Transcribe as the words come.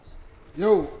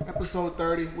Yo, episode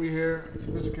 30. We here.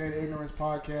 Sophisticated Ignorance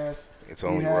Podcast. It's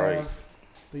only right.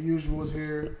 The usuals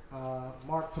here.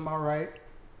 Marc to my right.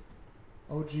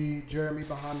 OG Jeremy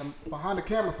behind the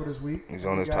camera for this week. He's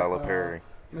on his Tyler Perry.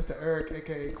 Mr. Eric,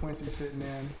 aka Quincy, sitting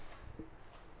in.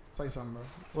 Say something, bro.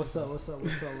 What's up?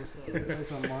 Say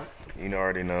something, Marc. You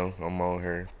already know. I'm on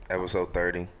here. Episode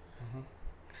 30.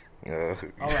 All right.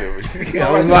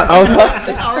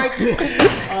 All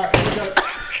right.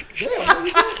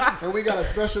 And we got a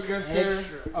special guest here,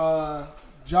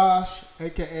 Josh,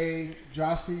 aka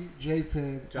Joshy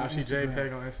Jpg. Joshy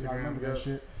Jpg on Instagram. I remember that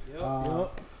shit.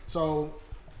 Yep. So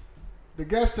the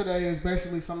guest today is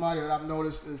basically somebody that I've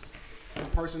noticed is a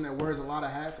person that wears a lot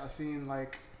of hats. I've seen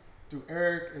like through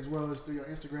Eric as well as through your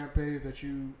Instagram page that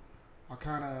you are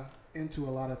kind of into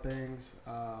a lot of things.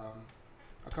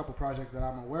 A couple projects that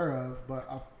I'm aware of, but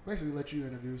I'll basically let you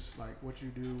introduce like what you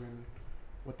do and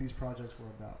what these projects were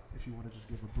about. If you want to just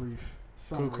give a brief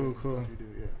summary of the stuff you do,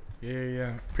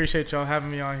 Yeah. Appreciate y'all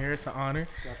having me on here. It's an honor.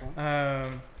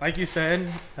 Definitely. Like you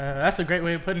said, that's a great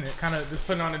way of putting it. Kind of just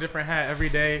putting on a different hat every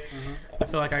day. I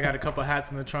feel like I got a couple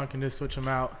hats in the trunk and just switch them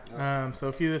out. So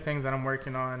a few of the things that I'm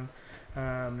working on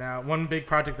now. One big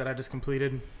project that I just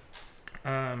completed.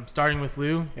 Starting with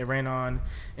Lou, it ran on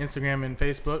Instagram and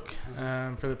Facebook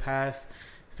for the past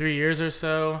 3 years or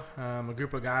so. A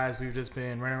group of guys, we've just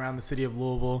been running around the city of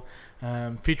Louisville,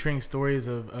 featuring stories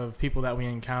of people that we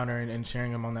encounter and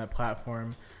sharing them on that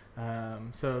platform.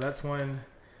 So that's one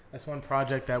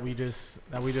project that we just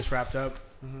wrapped up.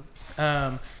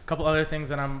 A couple other things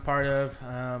that I'm a part of.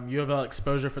 U of L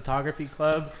Exposure Photography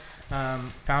Club,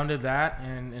 founded that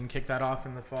and kicked that off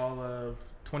in the fall of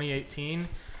 2018.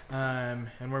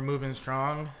 And we're moving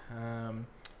strong.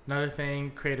 Another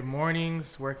thing, Creative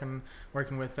Mornings, working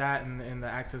with that and the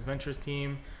Access Ventures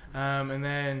team. And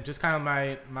then just kind of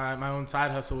my own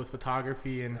side hustle with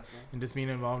photography and just being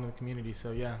involved in the community.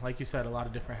 So yeah, like you said, a lot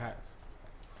of different hats.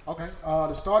 Okay.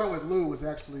 The starting with Lou was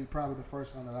actually probably the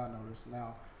first one that I noticed.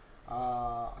 Now,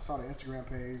 I saw the Instagram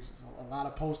page. A lot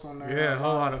of posts on there. Yeah, a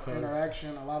whole lot of posts.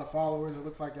 Interaction, a lot of followers. It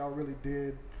looks like y'all really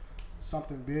did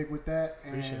something big with that.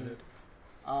 And appreciate it.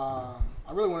 I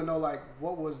really want to know, like,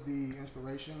 what was the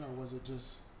inspiration, or was it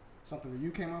just something that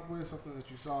you came up with, something that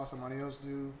you saw somebody else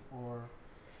do, or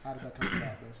how did that come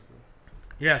about, basically?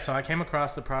 Yeah, so I came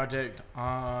across the project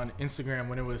on Instagram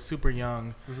when it was super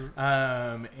young,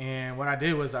 and what I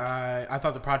did was I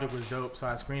thought the project was dope, so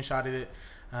I screenshotted it,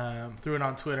 threw it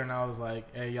on Twitter, and I was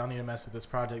like, "Hey, y'all need to mess with this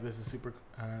project. This is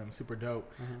super dope."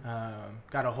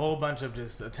 Got a whole bunch of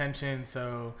just attention,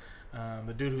 so.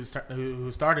 The dude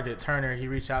who started it, Turner, he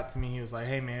reached out to me. He was like,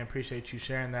 "Hey man, appreciate you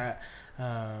sharing that."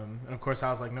 And of course,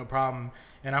 I was like, "No problem."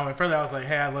 And I went further. I was like,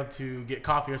 "Hey, I'd love to get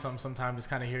coffee or something sometime, just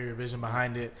kind of hear your vision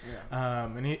behind it."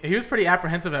 And he was pretty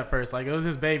apprehensive at first. Like, it was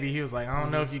his baby. He was like, "I don't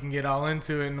know if you can get all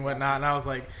into it and whatnot." And I was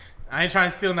like, "I ain't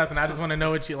trying to steal nothing. I just want to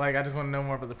know what you like. I just want to know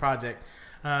more about the project."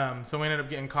 So we ended up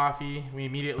getting coffee. We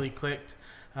immediately clicked.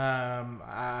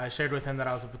 I shared with him that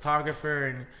I was a photographer,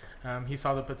 and he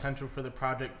saw the potential for the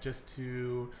project just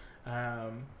to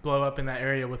blow up in that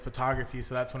area with photography.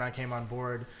 So that's when I came on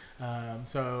board.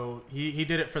 So he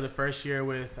did it for the first year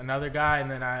with another guy, and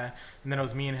then it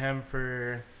was me and him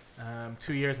for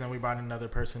 2 years, and then we brought in another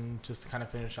person just to kind of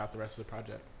finish out the rest of the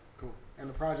project. Cool. And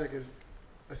the project is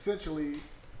essentially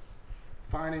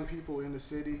finding people in the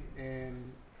city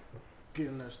and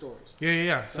getting their stories.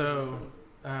 Yeah. So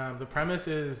the premise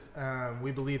is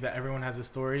we believe that everyone has a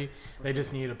story. They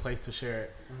just need a place to share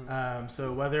it.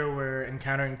 So whether we're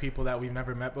encountering people that we've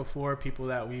never met before, people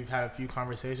that we've had a few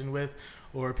conversations with,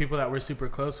 or people that we're super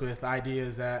close with, the idea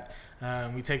is that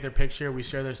we take their picture, we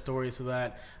share their story so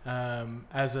that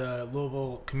as a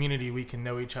Louisville community, we can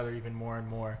know each other even more and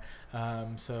more.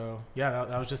 So yeah,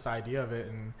 that was just the idea of it.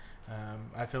 And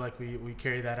I feel like we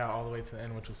carried that out all the way to the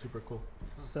end, which was super cool.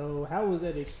 So how was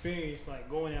that experience, like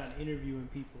going out and interviewing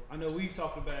people? I know we've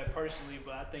talked about it personally,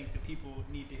 but I think the people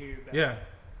need to hear about it.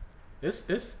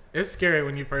 It's scary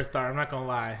when you first start. I'm not gonna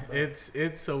lie.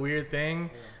 It's a weird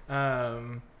thing.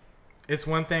 It's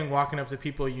one thing walking up to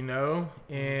people you know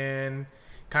and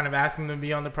kind of asking them to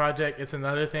be on the project. It's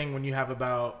another thing when you have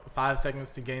about 5 seconds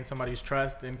to gain somebody's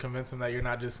trust and convince them that you're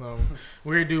not just some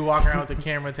weird dude walking around with a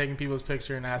camera taking people's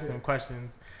picture and asking them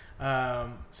questions.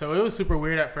 So it was super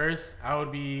weird at first. I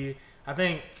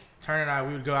think Turner and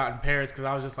we would go out in pairs because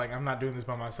I was just like, I'm not doing this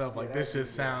by myself. Like, this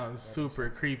just sounds super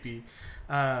creepy.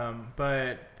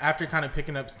 But after kind of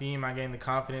picking up steam, I gained the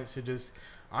confidence to just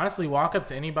honestly walk up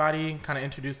to anybody, kind of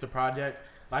introduce the project.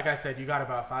 Like I said, you got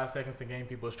about 5 seconds to gain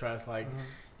people's trust. Like,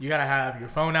 you got to have your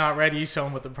phone out ready, show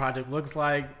them what the project looks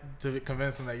like to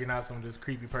convince them that you're not some just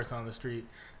creepy person on the street.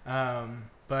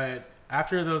 But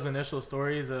after those initial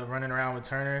stories of running around with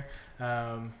Turner,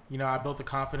 I built the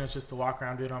confidence just to walk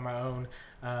around, do it on my own.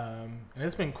 And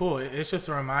it's been cool. It's just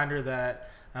a reminder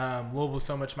that Louisville's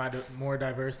so much more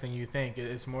diverse than you think.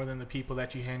 It's more than the people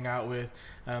that you hang out with,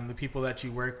 the people that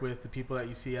you work with, the people that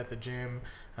you see at the gym,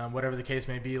 whatever the case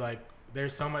may be. Like,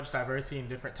 there's so much diversity in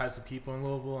different types of people in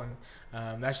Louisville,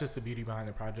 and that's just the beauty behind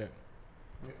the project.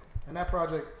 Yeah. And that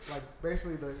project, like,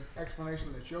 basically the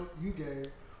explanation that you gave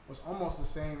was almost the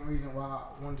same reason why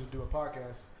I wanted to do a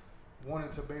podcast.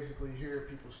 Wanted to basically hear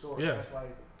people's stories. Yeah. That's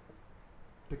like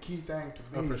the key thing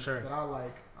to me for sure. that I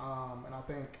like. And I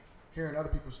think hearing other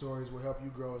people's stories will help you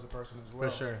grow as a person as well.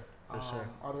 For sure.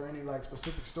 Are there any like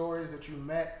specific stories that you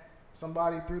met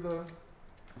somebody through the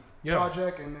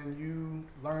project and then you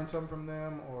learned something from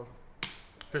them, or?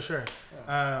 For sure.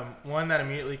 Yeah. One that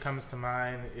immediately comes to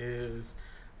mind is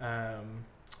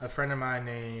a friend of mine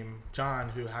named John,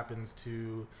 who happens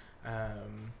to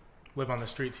live on the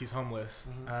streets. He's homeless.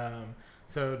 Mm-hmm.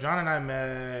 So John and I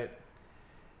met,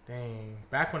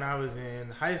 back when I was in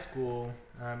high school,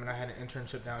 and I had an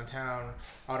internship downtown.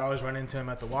 I would always run into him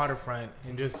at the waterfront,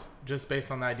 and just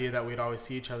based on the idea that we'd always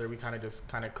see each other, we kind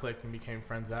of clicked and became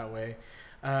friends that way.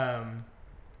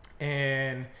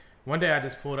 And one day I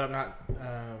just pulled up,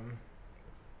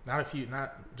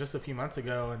 not just a few months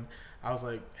ago, and I was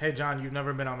like, "Hey, John, you've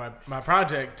never been on my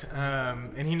project,"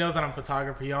 and he knows that I'm a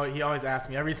photographer. He always asks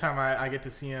me every time I get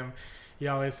to see him. He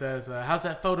always says, "How's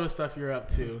that photo stuff you're up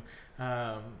to?"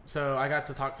 So I got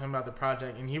to talk to him about the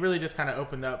project, and he really just kind of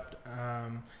opened up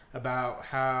about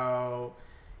how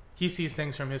he sees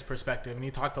things from his perspective, and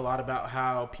he talked a lot about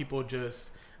how people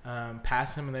just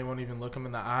pass him and they won't even look him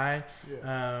in the eye.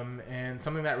 Yeah. And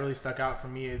something that really stuck out for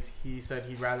me is he said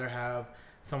he'd rather have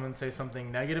someone say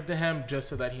something negative to him just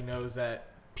so that he knows that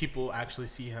people actually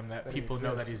see him, that people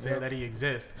know that he's there, that he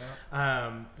exists.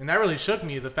 And that really shook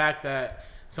me, the fact that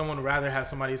someone would rather have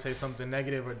somebody say something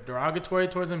negative or derogatory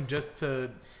towards them just to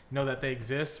know that they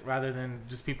exist, rather than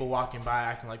just people walking by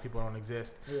acting like people don't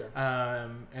exist. Yeah.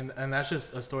 And that's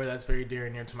just a story that's very dear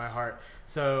and near to my heart.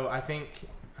 So I think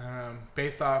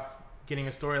based off getting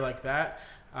a story like that,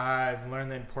 I've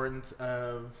learned the importance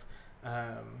of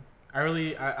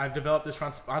I've developed this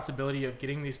responsibility of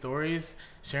getting these stories,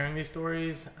 sharing these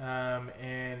stories,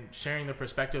 and sharing the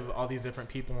perspective of all these different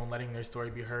people and letting their story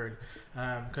be heard.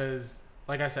 Because,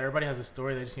 like I said, everybody has a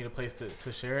story. They just need a place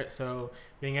to share it. So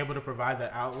being able to provide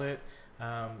that outlet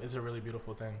is a really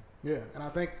beautiful thing. Yeah, and I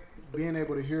think being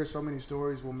able to hear so many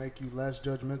stories will make you less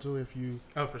judgmental. If you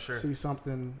for sure. see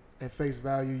something at face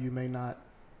value, you may not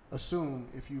assume,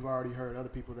 if you've already heard other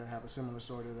people that have a similar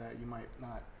story to that, you might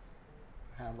not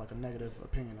have like a negative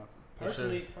opinion of them.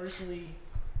 Personally,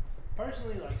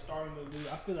 like starting with Lou,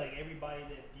 I feel like everybody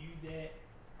that viewed that,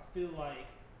 I feel like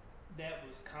that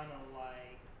was kind of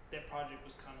like, that project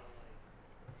was kind of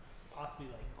like possibly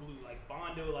like glue, like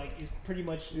Bondo, like it's pretty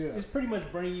much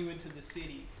bringing you into the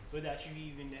city without you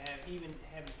even having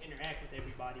to interact with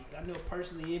everybody. I know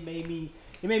personally it made me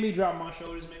drop my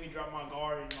shoulders, made me drop my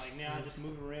guard, and like now I just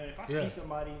move around. If I see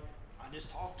somebody, I just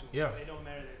talk to them. Yeah. It don't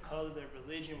matter their color, their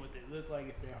religion, what they look like,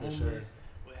 if they're homeless,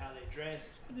 with how they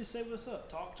dress. I just say what's up,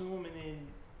 talk to them, and then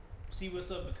see what's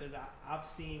up, because I've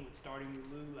seen with starting with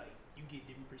Lou, like you get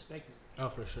different perspectives. Oh,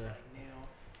 for sure. It's like now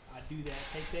I do that,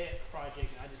 take that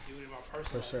project, and I just do it in my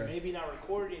personal life. Sure. Maybe not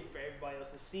record it for everybody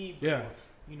else to see, but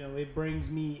you know, it brings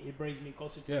me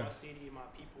closer to my city and my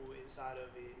people inside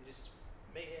of it, and just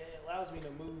it allows me to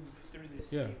move through this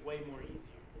city way more easier.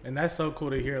 And that's so cool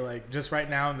to hear, like, just right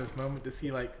now in this moment, to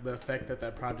see like the effect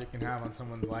that project can have on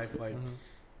someone's life. Like,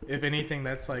 if anything,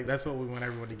 that's what we want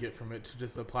everyone to get from it, to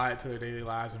just apply it to their daily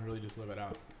lives and really just live it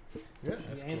out. Yeah,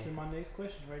 you answered my next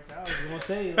question right there. I was gonna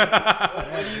say,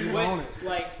 like,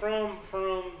 like from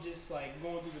just like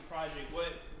going through the project,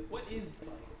 what is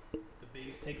like the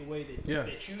biggest takeaway that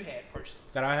you had personally?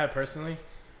 That I had personally,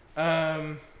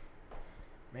 man,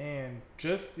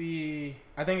 I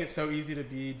think it's so easy to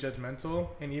be judgmental,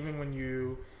 and even when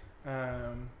you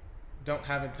don't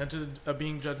have intention of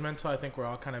being judgmental, I think we're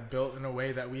all kind of built in a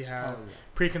way that we have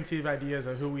preconceived ideas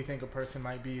of who we think a person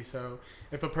might be. So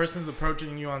if a person's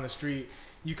approaching you on the street,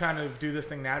 you kind of do this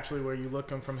thing naturally where you look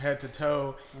them from head to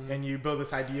toe, and you build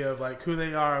this idea of like who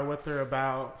they are, what they're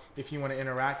about, if you want to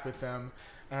interact with them,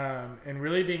 and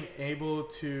really being able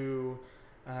to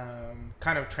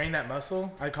kind of train that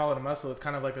muscle. I call it a muscle. It's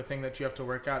kind of like a thing that you have to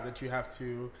work out, that you have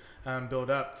to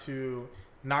build up to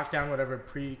knock down whatever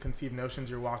preconceived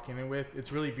notions you're walking in with.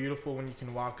 It's really beautiful when you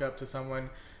can walk up to someone,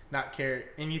 not care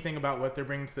anything about what they're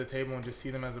bringing to the table, and just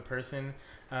see them as a person,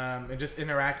 and just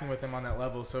interacting with them on that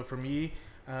level. So for me,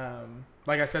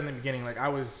 like I said in the beginning, like I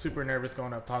was super nervous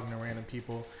going up talking to random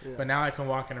people, but now I can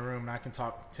walk in a room and I can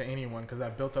talk to anyone because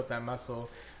I've built up that muscle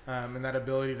and that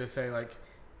ability to say like,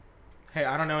 hey,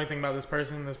 I don't know anything about this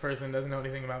person doesn't know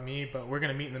anything about me, but we're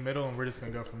going to meet in the middle and we're just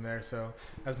going to go from there. So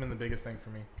that's been the biggest thing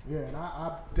for me. Yeah, and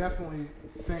I definitely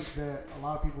think that a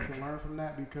lot of people can learn from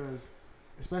that because,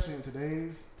 especially in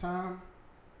today's time,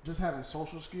 just having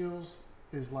social skills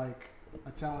is like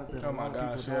a talent that a lot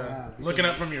of people don't have. Looking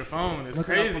up from your phone is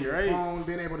crazy, right? Phone,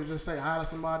 being able to just say hi to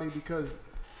somebody, because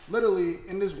literally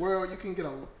in this world you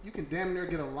can damn near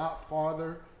get a lot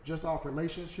farther just off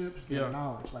relationships than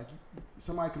knowledge. Like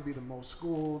somebody can be the most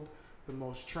schooled, the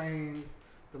most trained,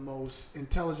 the most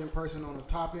intelligent person on this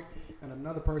topic, and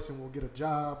another person will get a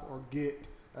job or get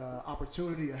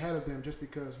opportunity ahead of them just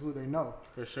because who they know.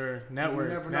 For sure. Network.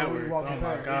 You never know who you're walking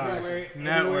past. Exactly.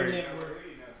 Network.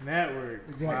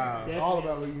 Exactly. Wow. It's all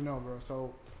about who you know, bro.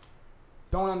 So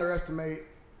don't underestimate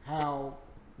how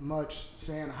much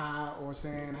saying hi or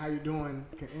saying how you doing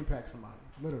can impact somebody.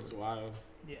 Literally. It's wild.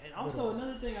 Yeah, and also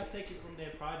another thing I've taken from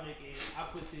that project, and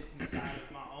I put this inside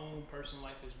of my own personal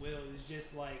life as well, is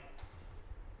just like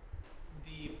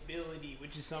the ability,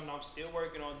 which is something I'm still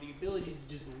working on, the ability to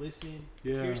just listen,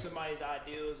 hear somebody's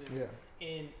ideals,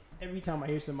 and every time I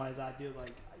hear somebody's idea,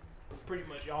 like pretty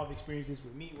much y'all have experienced this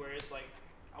with me, where it's like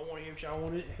I want to hear what y'all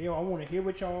want to hear. I want to hear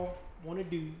what y'all want to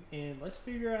do, and let's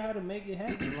figure out how to make it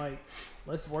happen. Like,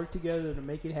 let's work together to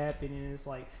make it happen. And it's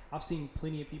like I've seen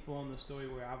plenty of people on the story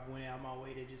where I've went out my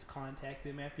way to just contact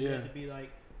them after that to be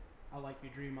like, I like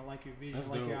your dream, I like your vision,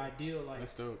 I like your ideal. Like,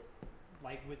 that's dope.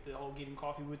 Like with the whole getting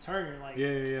coffee with Turner, like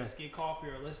let's get coffee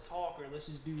or let's talk or let's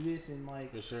just do this, and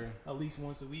like for sure at least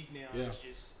once a week now. It's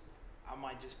just I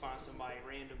might just find somebody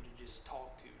random to just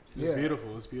talk to. It's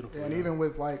beautiful. It's beautiful. Yeah, and even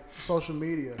with like social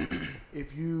media,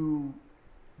 if you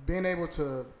being able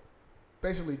to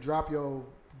basically drop your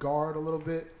guard a little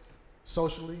bit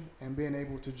socially and being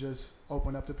able to just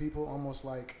open up to people, almost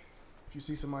like if you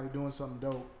see somebody doing something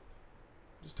dope,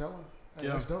 just tell them, hey,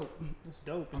 that's dope. It's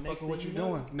dope. I'm fucking what you're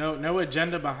doing. No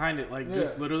agenda behind it. Like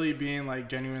just literally being like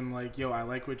genuine, like, yo, I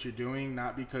like what you're doing,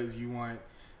 not because you want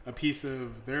a piece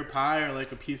of their pie or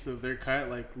like a piece of their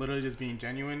cut, like literally just being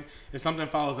genuine. If something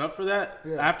follows up for that,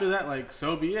 after that, like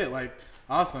so be it. Like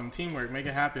awesome, teamwork, make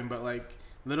it happen. But like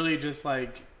literally just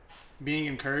like being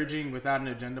encouraging without an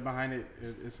agenda behind it,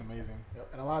 it's amazing. Yep.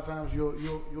 And a lot of times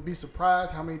you'll be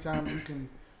surprised how many times you can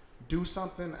do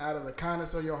something out of the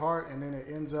kindness of your heart, and then it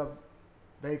ends up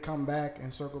they come back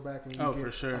and circle back, and you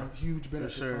get a huge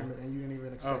benefit from it, and you didn't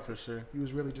even expect it. For sure. You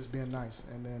was really just being nice,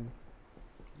 and then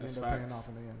you end up paying off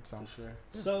in the end. So for sure.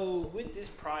 So with this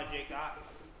project,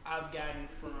 I've gotten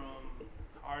from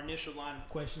our initial line of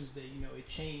questions that it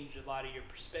changed a lot of your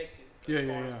perspective as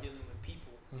far as dealing with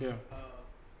people. Yeah.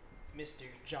 Mr.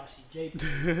 Joshy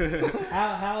Jpg.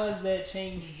 how has that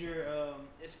changed your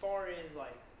as far as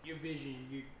like your vision,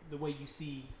 the way you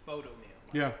see photo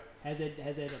now? Like, Has that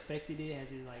affected it?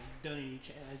 Has it like done any?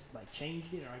 Has it like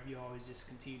changed it, or have you always just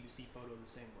continued to see photo the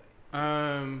same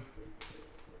way?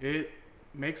 It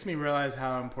makes me realize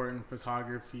how important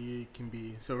photography can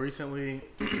be. So recently,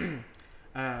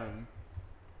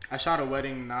 I shot a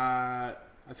wedding I'd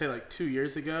say like 2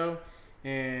 years ago,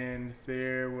 and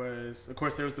there was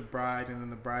the bride, and then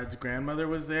the bride's grandmother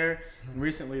was there. And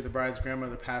recently, the bride's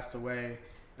grandmother passed away,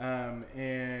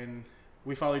 and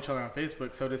we follow each other on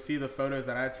Facebook. So to see the photos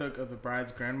that I took of the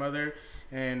bride's grandmother,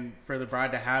 and for the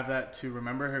bride to have that to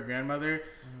remember her grandmother,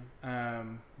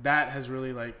 that has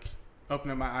really like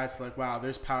opened up my eyes to like, wow,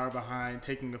 there's power behind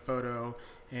taking a photo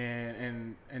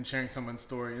and sharing someone's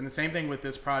story. And the same thing with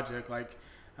this project, like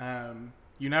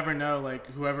you never know, like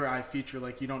whoever I feature,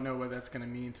 like you don't know what that's going to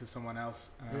mean to someone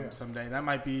else someday. That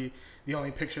might be the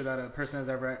only picture that a person has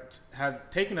ever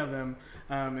had taken of them,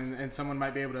 and someone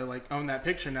might be able to like own that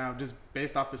picture now just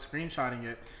based off of screenshotting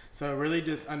it. So really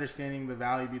just understanding the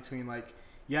value between like,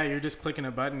 you're just clicking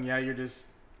a button, you're just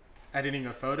editing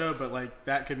a photo, but like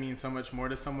that could mean so much more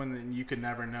to someone, and you could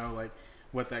never know like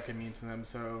what that could mean to them.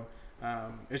 So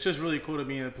it's just really cool to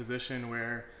be in a position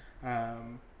where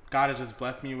God has just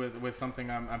blessed me with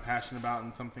something I'm passionate about,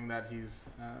 and something that He's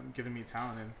given me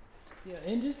talent in. Yeah,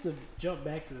 and just to jump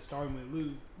back to the starting with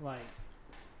Lou, like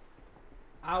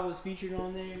I was featured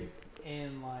on there,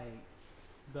 and like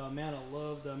the amount of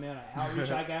love, the amount of outreach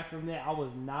I got from that, I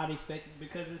was not expecting,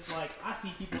 because it's like I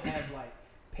see people have like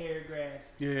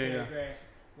paragraphs,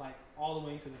 like all the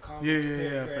way into the comments.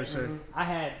 For sure. I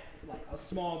had like a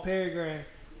small paragraph,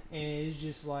 and it's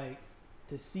just like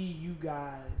to see you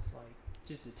guys like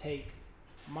just to take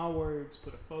my words,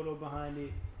 put a photo behind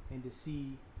it, and to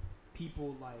see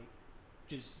people like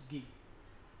just get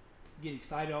get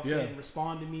excited off that and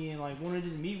respond to me and like want to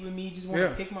just meet with me, just want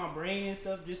to pick my brain and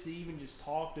stuff, just to even just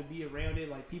talk, to be around it.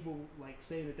 Like people like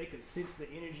say that they could sense the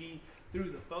energy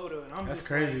through the photo, and I'm That's just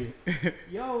crazy. Like,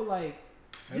 yo, like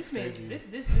this man,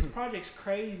 this project's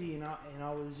crazy, and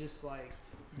I was just like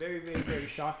very, very, very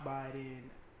shocked by it. And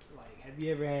like, have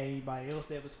you ever had anybody else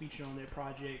that was featured on their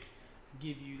project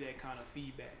give you that kind of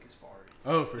feedback as far as?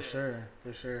 Oh, for sure.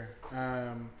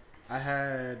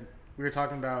 We were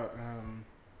talking about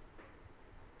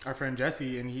our friend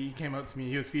Jesse, and he came up to me.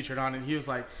 He was featured on it, and he was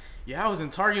like, yeah, I was in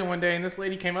Target one day, and this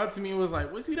lady came up to me and was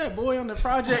like, was he that boy on the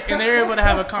project? And they were able to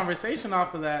have a conversation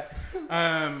off of that.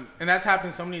 And that's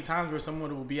happened so many times where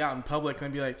someone will be out in public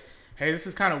and be like, hey, this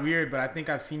is kind of weird, but I think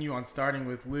I've seen you on Starting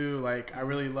with Lou. Like, I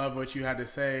really love what you had to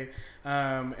say.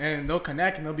 And they'll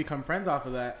connect, and they'll become friends off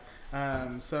of that.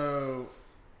 So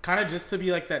kind of just to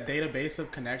be like that database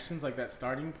of connections, like that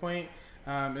starting point.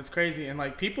 It's crazy. And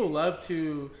like people love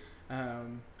to,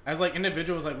 as like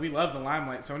individuals, like we love the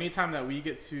limelight. So anytime that we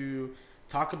get to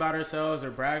talk about ourselves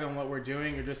or brag on what we're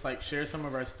doing or just like share some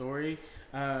of our story,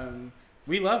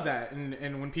 we love that.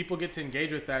 And when people get to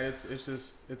engage with that,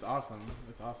 it's awesome.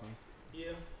 It's awesome.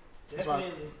 Yeah,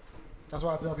 definitely. That's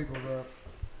why I tell people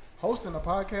hosting a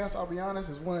podcast, I'll be honest,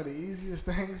 is one of the easiest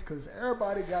things because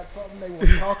everybody got something they want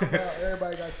to talk about.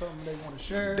 Everybody got something they want to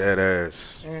share. Dead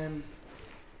ass.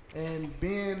 And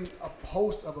being a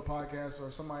host of a podcast or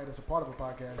somebody that's a part of a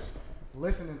podcast,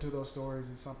 listening to those stories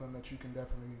is something that you can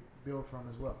definitely build from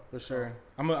as well. For sure.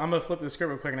 I'm gonna flip the script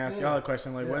real quick and ask y'all a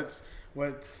question. Like, what's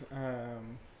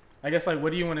I guess like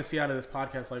what do you want to see out of this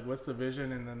podcast? Like, what's the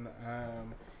vision, and then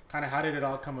kind of how did it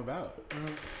all come about?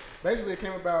 Mm-hmm. Basically, it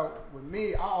came about with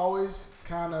me. I always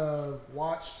kind of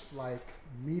watched like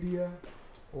media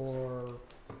or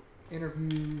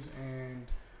interviews and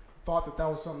thought that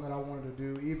was something that I wanted to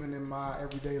do, even in my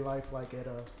everyday life, like at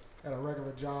a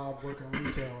regular job, working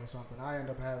retail or something. I end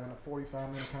up having a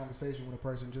 45-minute conversation with a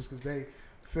person just because they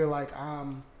feel like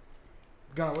I'm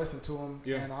gonna listen to them,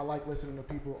 and I like listening to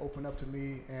people open up to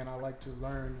me, and I like to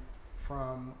learn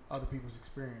from other people's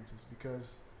experiences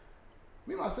because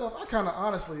me myself, I kind of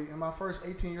honestly, in my first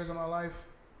 18 years of my life,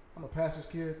 I'm a pastor's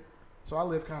kid. So I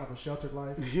live kind of a sheltered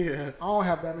life. Yeah. I don't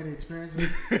have that many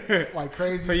experiences, like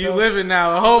crazy so stuff. you living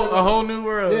now a whole new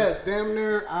world. Yes, damn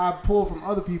near. I pull from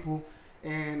other people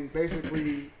and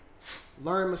basically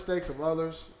learn mistakes of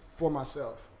others for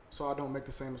myself, so I don't make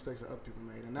the same mistakes that other people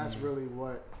made. And that's really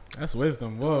what. That's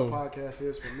wisdom. Whoa. The podcast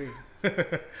is for me.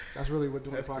 That's really what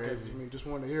doing the podcast is for me. Just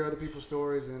wanting to hear other people's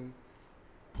stories and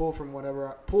pull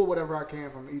whatever I can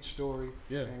from each story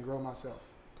and grow myself.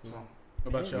 Cool. So.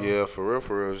 What about y'all? Yeah, for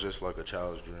real, it's just like a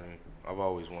child's dream. I've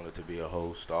always wanted to be a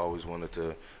host. I always wanted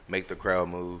to make the crowd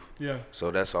move. Yeah.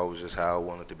 So that's always just how I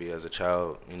wanted to be as a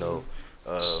child. You know,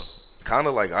 kind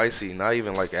of like Icey, not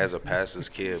even like as a pastor's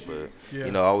kid, but you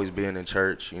know, always being in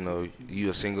church. You know, you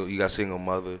got single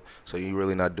mother, so you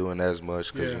really not doing as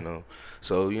much because you know.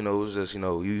 So you know, it was just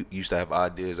you used to have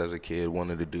ideas as a kid,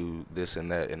 wanted to do this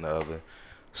and that and the other.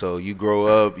 So you grow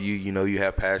up, you know, you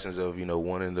have passions of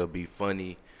wanting to be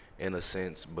funny in a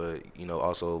sense, but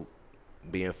also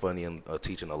being funny and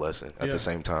teaching a lesson at the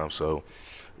same time. So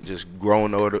just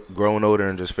growing older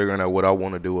and just figuring out what I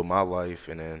want to do with my life,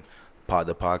 and then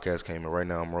the podcast came, and right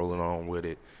now I'm rolling on with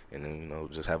it, and then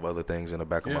just have other things in the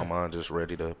back of my mind just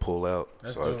ready to pull out.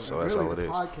 So that's really all it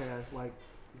is. Podcast, like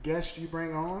guests you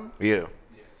bring on,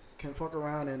 can fuck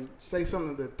around and say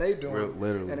something that they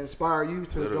doing and inspire you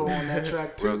to go on that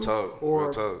track too,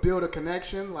 or build a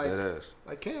connection. Like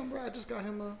Cam, bro,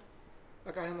 I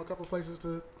got him a couple places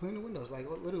to clean the windows. Like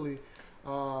literally,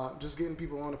 just getting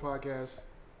people on the podcast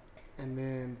and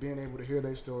then being able to hear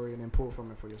their story and then pull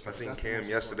from it for yourself. I seen Cam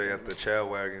yesterday at the Chow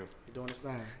Wagon. He doing his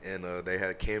thing, and they had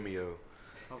a cameo.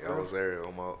 Okay. I was there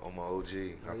on my OG.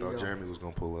 I thought Jeremy was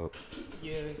gonna pull up.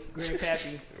 Yeah, Grand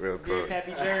Pappy. Real talk. Grand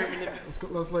Pappy Jerm.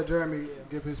 Let's let Jeremy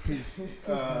give his piece.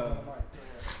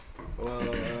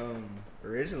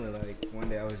 Originally, like one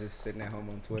day I was just sitting at home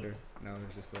on Twitter, and I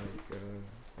was just like,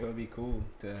 it would be cool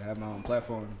to have my own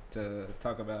platform to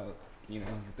talk about, the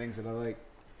things that I like,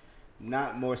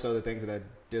 not more so the things that I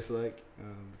dislike,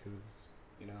 because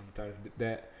I'm tired of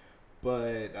that.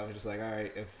 But I was just like, all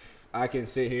right, if I can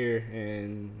sit here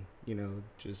and,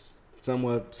 just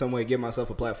somewhat give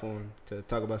myself a platform to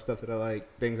talk about stuff that I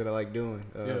like, things that I like doing.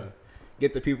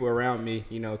 Get the people around me,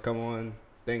 come on,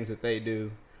 things that they do,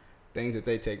 things that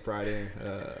they take pride in.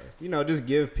 Just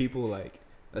give people like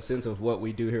a sense of what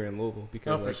we do here in Louisville.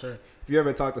 Because for sure. If you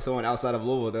ever talk to someone outside of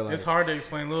Louisville, they're like, it's hard to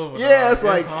explain Louisville. Yeah, it's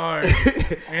like hard.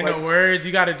 Ain't no words.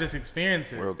 You got to just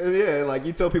experience it. Yeah, like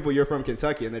you tell people you're from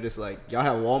Kentucky, and they're just like, y'all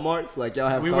have Walmarts, like y'all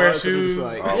have we cars, wear shoes,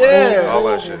 like, all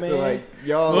that shit. Man. Like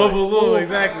y'all, Louisville,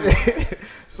 exactly.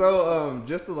 So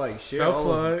just to like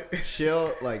share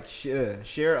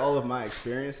share all of my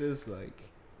experiences, like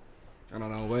I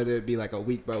don't know, whether it be like a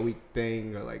week by week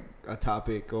thing or like a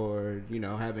topic or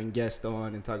having guests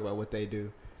on and talk about what they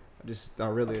do. I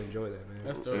really enjoy that, man.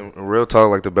 That's dope. In real talk,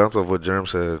 like to bounce off what Jerm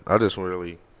said, I just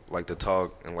really like to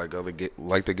talk and like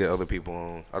to get other people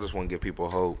on. I just want to give people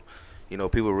hope.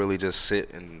 People really just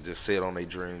sit on their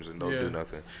dreams and don't do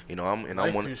nothing.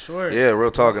 I'm too short. Yeah,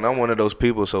 real talk, and I'm one of those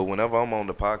people. So whenever I'm on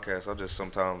the podcast,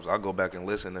 I go back and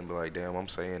listen and be like, damn, I'm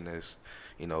saying this,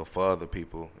 for other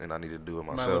people, and I need to do it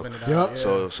myself. Yep.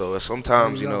 So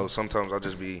sometimes, sometimes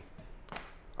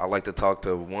I like to talk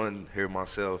to hear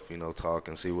myself, talk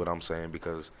and see what I'm saying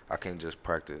because I can't just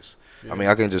practice. Yeah. I mean,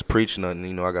 I can't just preach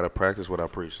nothing. I got to practice what I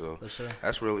preach. So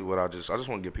that's really what I just want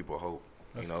to give people hope,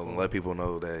 cool. And let people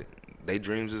know that their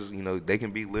dreams is, they can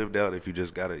be lived out if you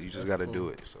just gotta cool. Do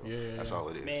it. So that's all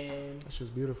it is. Man, that's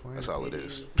just beautiful. That's all it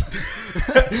is.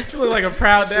 You look like a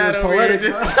proud dad over poetic,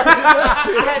 here. I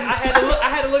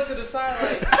had to look to the side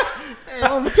like, hey,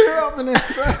 I'm gonna tear up in there.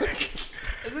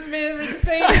 Is this man really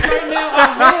saying this right now?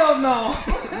 Oh, hell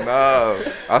no.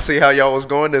 No. I see how y'all was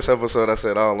going this episode. I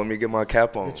said, let me get my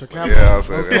cap on. Get your cap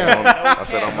on. I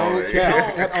said, I'm on it.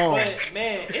 At all. But,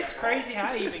 man, it's crazy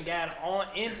how I even got on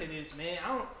into this, man.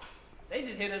 They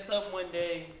just hit us up one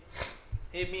day.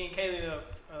 Hit me and Kaylin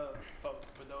up.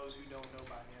 For those who don't know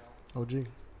by now. OG.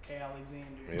 K. Alexander.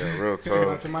 Yeah, real Shout out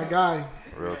talk. to my guy.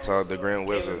 Real talk, the Grand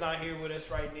Wizard. Kaylin's not here with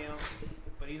us right now.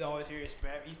 But he's always here.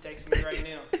 He's texting me right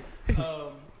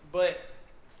now. But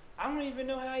I don't even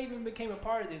know how I even became a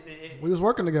part of this. We was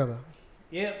working together.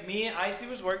 Yeah, me and Icey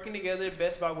was working together at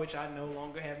Best Buy, which I no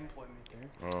longer have employment there.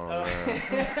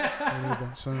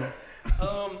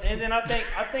 And then I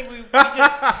think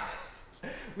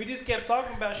we just kept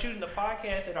talking about shooting the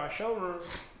podcast at our showroom.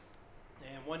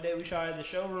 And one day we shot at the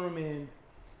showroom and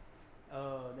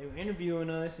they were interviewing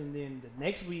us, and then the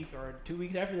next week or 2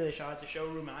 weeks after that, they shot at the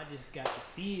showroom, and I just got to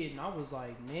see it, and I was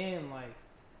like, man, like,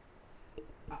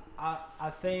 I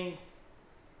think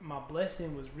my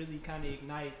blessing was really kind of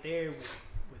ignited there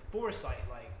with foresight.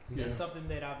 Like, that's something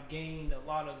that I've gained a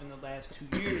lot of in the last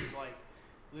 2 years. Like,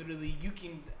 literally,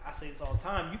 I say this all the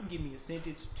time, you can give me a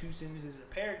sentence, 2 sentences,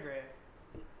 a paragraph,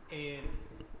 and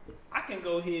I can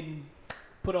go ahead and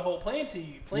put a whole plan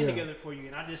together for you.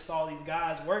 And I just saw these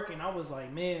guys working. I was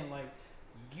like, man, like,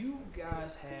 you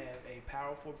guys have a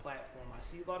powerful platform. I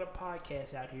see a lot of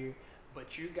podcasts out here,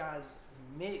 but your guys'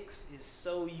 mix is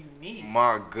so unique.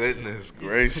 My goodness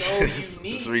gracious. It's so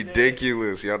unique. It's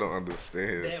ridiculous. Y'all don't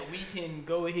understand. That we can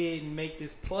go ahead and make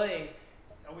this play.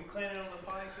 Are we planning on the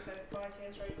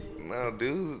podcast right now? No,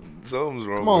 dude, something's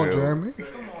wrong. Come on, with Jeremy.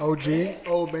 OG, man.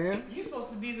 old man. You're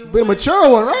supposed to be the Been a mature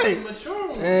one, right? Mature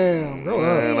one. Damn, grow up.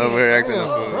 Man, over here acting a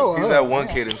fool. He's that one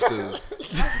kid in school.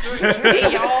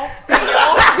 Hey, y'all.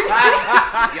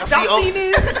 Y'all seen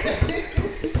this?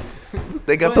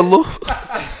 They got the look.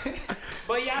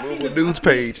 But yeah, I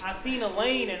seen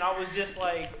Elaine, and I was just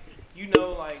like,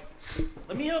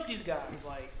 let me help these guys.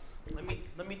 Like, let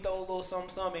me throw a little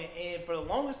something. And for the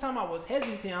longest time, I was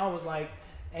hesitant. I was like,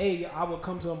 hey, I would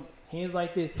come to them hands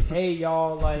like this. Hey,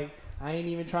 y'all, like, I ain't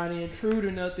even trying to intrude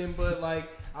or nothing, but like,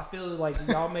 I feel like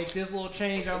y'all make this little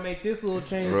change, I'll make this little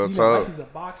change. Real talk. This is a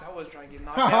box. I was trying to get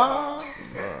knocked out.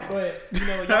 But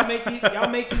y'all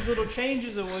make these little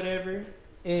changes or whatever,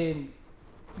 and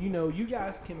you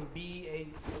guys can be a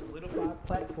solidified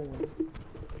platform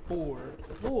for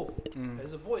Louisville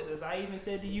as a voice. As I even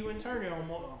said to you and Turner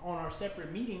on our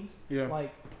separate meetings,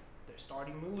 like, they're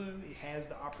starting Mulu. It has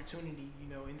the opportunity,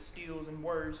 in stills and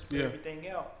words for everything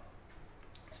out.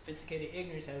 Sophisticated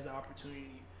Ignorance has the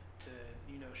opportunity to,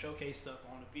 showcase stuff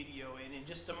on a video, and in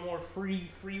just a more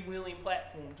freewheeling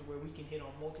platform to where we can hit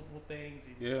on multiple things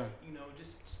and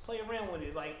just play around with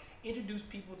it. Like, introduce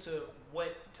people to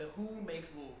who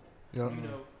makes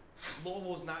Louisville.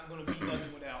 Louisville's not going to be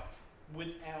nothing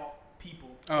without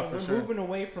people. We're moving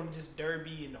away from just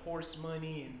derby and horse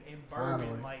money and bourbon.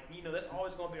 Finally. Like, that's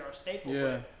always going to be our staple.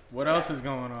 Yeah. What else is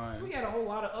going on? We got a whole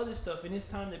lot of other stuff, and it's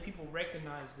time that people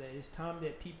recognize that. It's time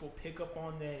that people pick up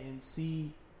on that and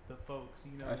see the folks.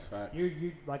 That's fact. You're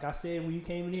like I said when you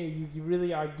came in here, you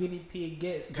really are guinea pig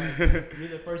guests. Like, you're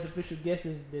the first official guest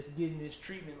that's getting this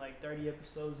treatment like 30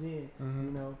 episodes in.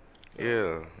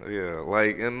 So. Yeah.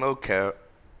 Like, and no cap.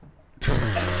 You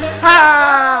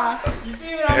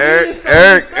see what I mean?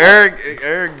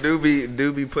 Eric do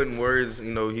be putting words.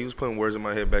 You know, he was putting words in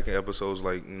my head back in episodes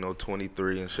like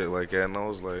 23 and shit like that, and I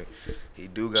was like, he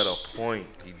do got a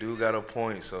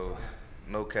point. So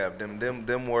no cap,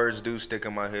 them words do stick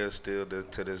in my head still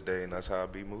to this day, and that's how I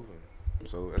be moving.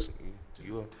 So that's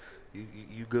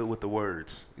you good with the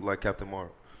words. You like Captain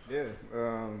Marc. Yeah.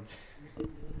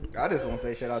 I just want to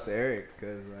say shout out to Eric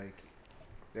because like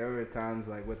there were times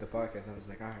like with the podcast I was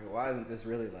like, all right, why isn't this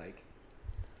really like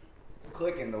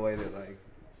clicking the way that like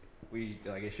we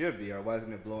like it should be, or why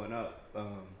isn't it blowing up? I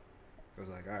was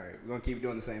like, all right, we're gonna keep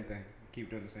doing the same thing.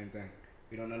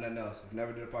 We don't know nothing else. We've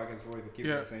never did a podcast before. We can keep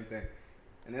doing the same thing.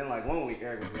 And then like one week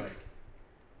Eric was like,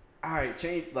 all right,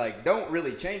 change, like don't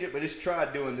really change it, but just try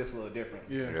doing this a little different.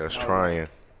 Yeah, that's trying. Like,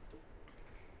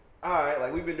 all right,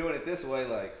 like we've been doing it this way,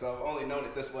 like so I've only known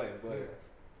it this way, but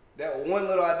that one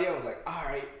little idea was like, all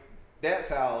right, that's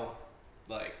how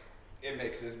like it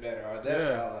makes this better, or that's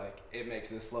how like it makes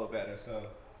this flow better. So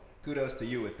kudos to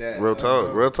you with that. Real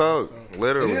talk,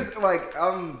 literally. It is like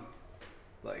I'm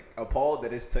like appalled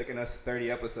that it's taken us 30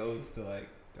 episodes to like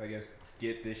I guess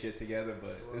get this shit together,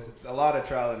 but it's a lot of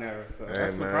trial and error. So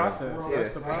that's the process.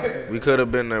 That's the process. We could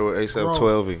have been there with ASAP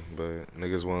 12, but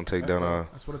niggas want to take down our.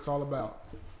 That's what it's all about.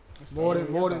 More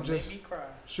than just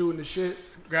shooting the shit.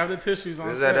 Grab the tissues on.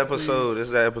 This is that episode. This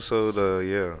is that episode.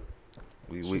 Yeah,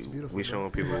 we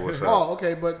showing people what's up. Oh,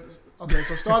 okay,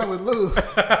 so starting with Lou.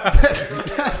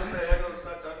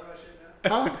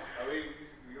 Huh?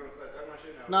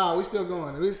 Nah, we still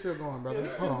going, brother.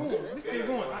 Hold on. We still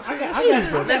going.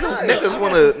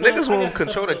 Niggas want to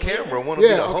control the camera. Want to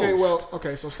be the host.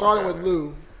 Okay. So starting with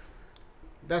Lou,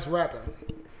 that's rapping.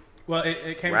 Well,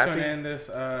 it came to an end this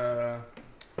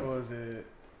what was it?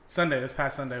 This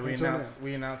past Sunday. We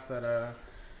announced that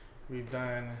we've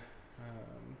done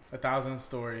 1,000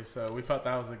 stories. So we felt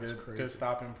that was a good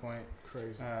stopping point.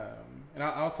 Crazy. And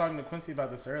I was talking to Quincy about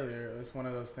this earlier. It's one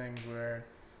of those things where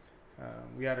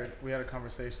we had a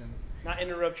conversation. Not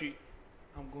interrupt you.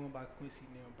 I'm going by Quincy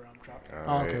now, bro. I'm dropping.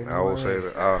 Okay, I will say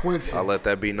that. Quincy. I'll let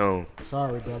that be known.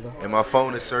 Sorry, brother. And my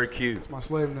phone is Sir Q. It's my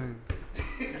slave name.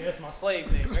 Yeah, that's my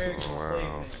slave name. Eric's my slave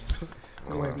name.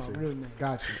 Quincy. My real name.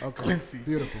 Got you. Okay. Quincy.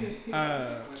 Beautiful.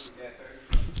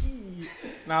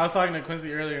 Now I was talking to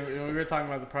Quincy earlier, and we were talking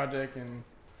about the project, and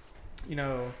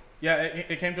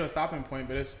it came to a stopping point,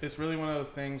 but it's really one of those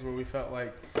things where we felt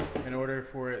like in order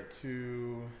for it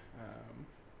to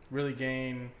really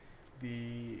gain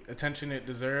the attention it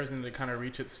deserves and to kind of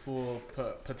reach its full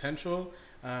potential,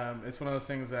 it's one of those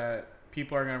things that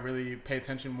people are going to really pay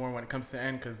attention more when it comes to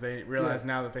end, because they realize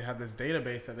now that they have this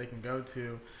database that they can go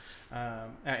to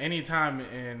at any time,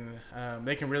 and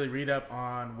they can really read up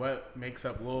on what makes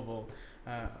up Louisville.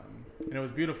 And it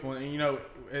was beautiful. And,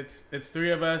 it's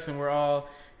three of us, and we're all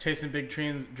chasing big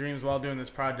dreams while doing this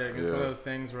project. It's one of those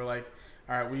things where, like,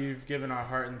 all right, we've given our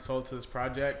heart and soul to this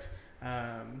project.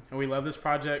 And we love this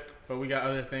project, but we got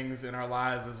other things in our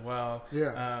lives as well.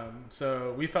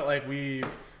 So we felt like we've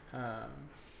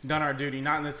done our duty,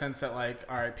 not in the sense that like,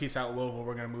 all right, peace out Louisville,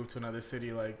 we're gonna move to another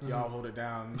city, like y'all hold it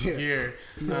down here.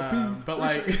 But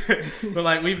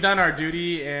like we've done our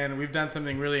duty and we've done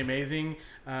something really amazing.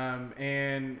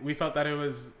 And we felt that it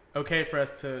was okay for us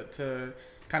to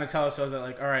kind of tell ourselves that,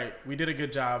 like, all right, we did a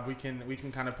good job. We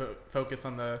can kind of focus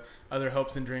on the other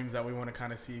hopes and dreams that we want to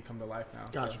kind of see come to life now.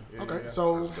 Gotcha.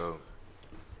 So, okay.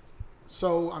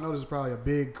 So I know this is probably a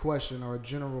big question or a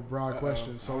general broad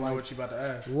question. So I like, what you about to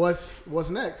ask? What's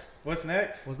next? What's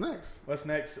next?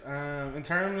 In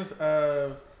terms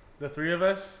of the three of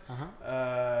us,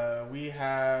 we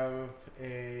have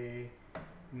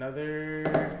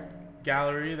another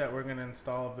gallery that we're going to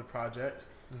install of the project.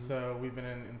 So we've been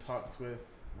in talks with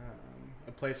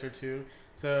a place or two.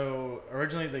 So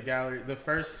originally the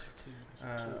first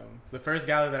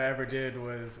gallery that I ever did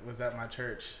was at my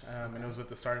church, and it was with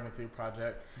the Starting With You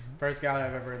project. First gallery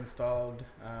I've ever installed.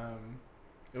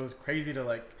 It was crazy to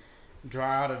like draw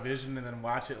out a vision and then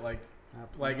watch it like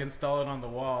install it on the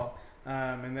wall,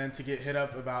 and then to get hit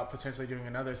up about potentially doing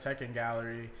another second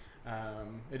gallery.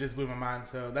 It just blew my mind.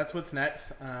 So that's what's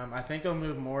next. I think I'll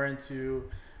move more into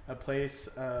a place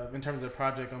in terms of the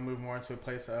project. I'll move more into a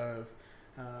place of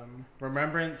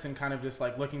remembrance and kind of just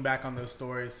like looking back on those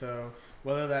stories. So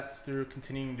whether that's through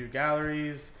continuing to do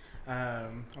galleries,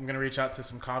 I'm going to reach out to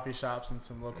some coffee shops and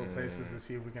some local places to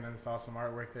see if we can install some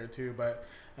artwork there too. But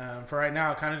for right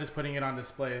now, kind of just putting it on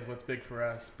display is what's big for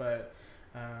us. But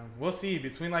We'll see.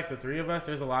 Between like the three of us,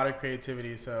 there's a lot of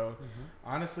creativity. So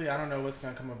honestly, I don't know what's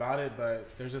gonna come about it, but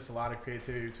there's just a lot of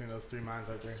creativity between those three minds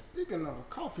out there. Speaking of a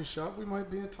coffee shop, we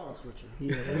might be in talks with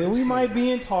you. Yeah, we might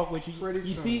be in talk with you. Pretty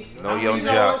you soon. see, No young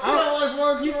jocks.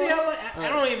 You see how I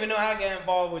don't even know how I got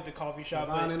involved with the coffee shop.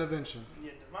 Divine intervention.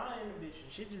 Yeah, divine intervention.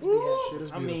 Shit just be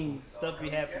happening. I mean, stuff be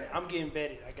happening. I'm getting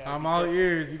vetted. I'm all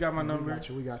ears. You got my number.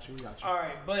 We got you. All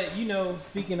right, but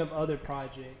speaking of other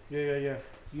projects. Yeah.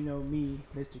 You know me,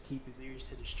 Mr. Keep His Ears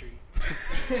to the Street.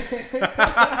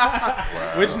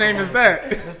 Which name is that?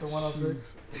 Mr.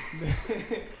 106.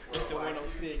 Mr.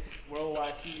 106.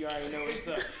 Worldwide Q, you already know what's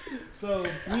up. So,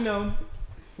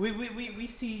 we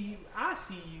see you. I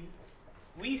see you.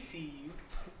 We see you.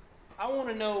 I want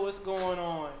to know what's going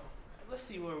on. Let's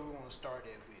see where we want to start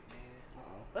at with, man.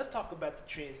 Let's talk about the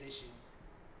transition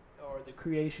or the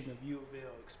creation of U of L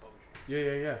Exposure.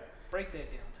 Yeah. Break that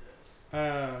down to us.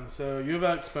 So U of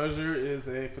L Exposure is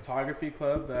a photography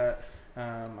club that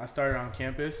I started on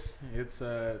campus. It's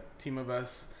a team of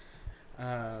us.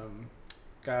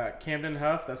 Got Camden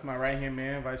Huff, that's my right-hand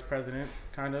man, vice president,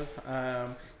 kind of.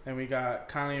 Then we got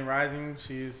Colleen Rising,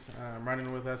 she's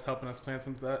running with us, helping us plan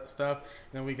some stuff.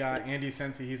 Then we got Andy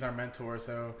Sensi, he's our mentor.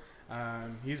 So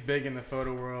he's big in the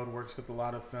photo world, works with a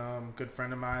lot of film, good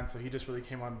friend of mine. So he just really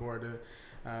came on board to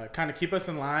kind of keep us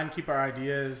in line, keep our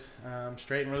ideas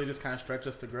straight, and really just kind of stretch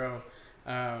us to grow.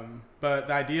 But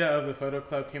the idea of the photo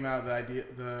club came out of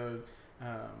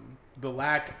the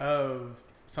lack of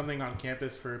something on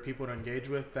campus for people to engage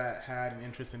with that had an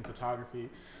interest in photography.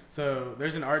 So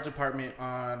there's an art department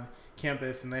on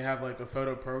campus, and they have like a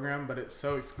photo program, but it's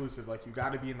so exclusive. Like you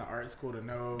got to be in the art school to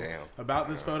know about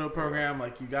this photo program.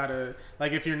 Like you got to,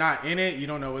 like if you're not in it, you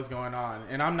don't know what's going on.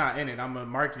 And I'm not in it. I'm a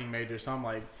marketing major, so I'm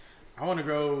like, I want to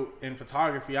grow in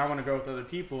photography. I want to grow with other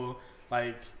people.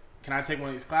 Like, can I take one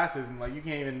of these classes? And like, you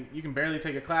can barely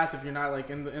take a class if you're not like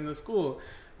in the school.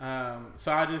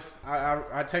 So I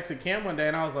texted Cam one day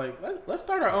and I was like, let's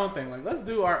start our own thing. Like, let's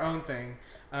do our own thing.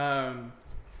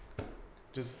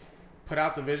 Just put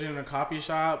out the vision in a coffee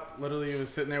shop. Literally was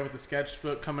sitting there with a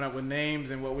sketchbook coming up with names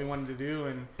and what we wanted to do,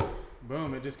 and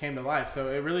boom, it just came to life. So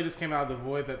it really just came out of the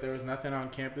void that there was nothing on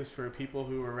campus for people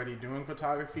who were already doing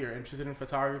photography or interested in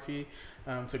photography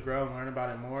to grow and learn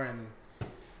about it more. And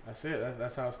that's it.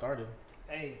 That's how it started.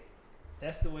 Hey,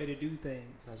 that's the way to do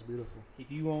things. That's beautiful.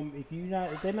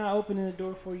 If they're not opening the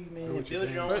door for you, man, then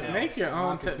build your own house. Make your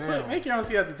own make your own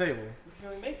seat at the table.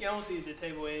 Make your own seat at the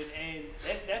table, and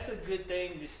that's a good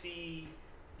thing to see.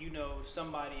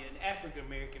 Somebody, an African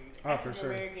American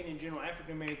in general,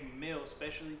 African American male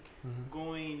especially,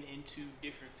 going into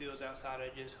different fields outside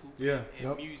of just hooping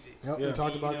and music. Yep, we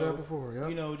talked about that before.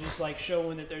 Yep. Just like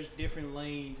showing that there's different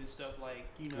lanes and stuff. Like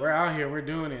we're out here, we're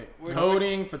doing it.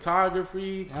 Coding,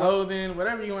 photography, clothing,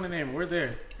 whatever you want to name it, we're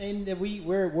there. And that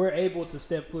we're able to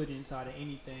step foot inside of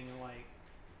anything, and like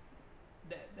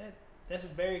that's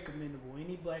very commendable.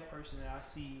 Any black person that I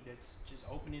see that's just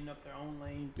opening up their own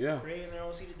lane, creating their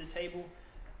own seat at the table,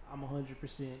 I'm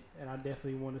 100%, and I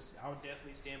definitely I'll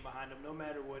definitely stand behind them, no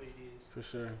matter what it is. For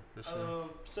sure.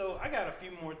 So I got a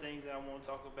few more things that I want to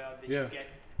talk about. That you got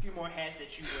a few more hats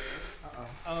that you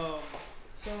wear.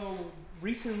 So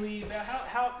recently, about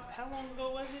how long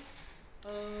ago was it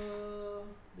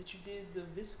that you did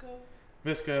the Visco?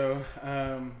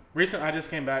 Recent. I just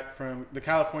came back from the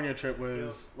California trip.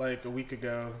 Was like a week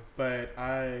ago, but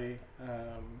I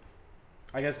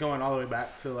guess going all the way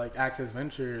back to like Access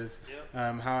Ventures,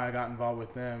 how I got involved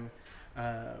with them.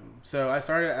 So I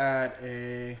started at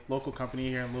a local company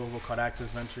here in Louisville called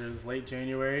Access Ventures late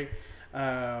January,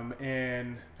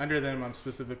 and under them I'm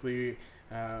specifically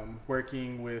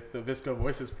working with the Visco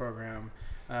Voices program.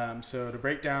 So to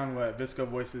break down what Visco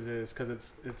Voices is, because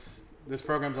it's this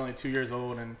program's only 2 years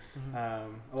old, and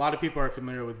a lot of people are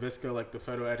familiar with Visco, like the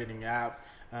photo editing app,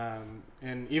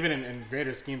 and even in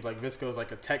greater schemes, like Visco is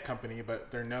like a tech company, but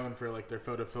they're known for like their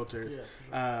photo filters.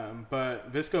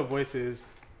 But Visco Voices,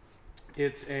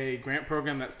 it's a grant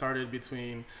program that started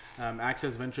between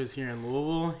Access Ventures here in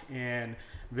Louisville and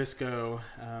Visco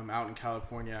out in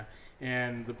California.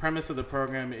 And the premise of the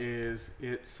program is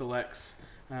it selects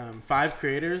 5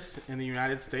 creators in the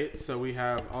United States. So we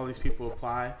have all these people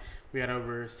apply. We had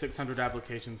over 600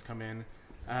 applications come in,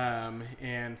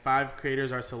 and 5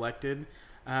 creators are selected,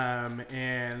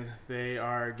 and they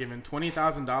are given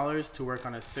 $20,000 to work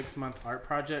on a 6-month art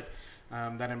project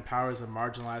that empowers a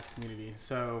marginalized community.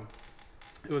 So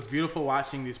it was beautiful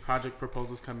watching these project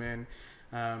proposals come in.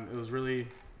 It was really,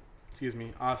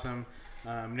 awesome,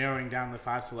 narrowing down the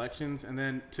 5 selections, and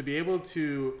then to be able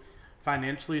to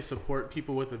financially support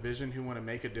people with a vision who want to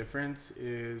make a difference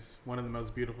is one of the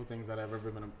most beautiful things that I've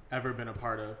ever been a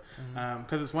part of.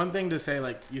 Because it's one thing to say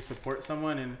like you support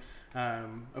someone, and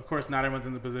of course not everyone's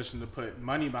in the position to put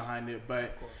money behind it,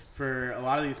 but for a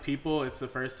lot of these people, it's the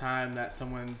first time that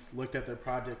someone's looked at their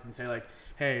project and say like,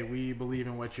 hey, we believe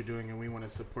in what you're doing and we want to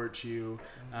support you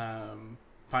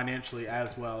financially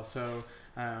as well. So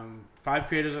 5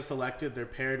 creators are selected. They're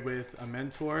paired with a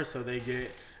mentor, so they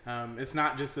get it's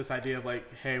not just this idea of like,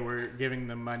 hey, we're giving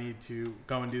them money to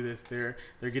go and do this. They're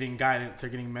getting guidance. They're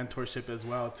getting mentorship as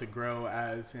well to grow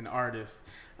as an artist.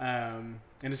 And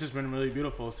it's just been really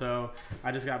beautiful. So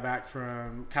I just got back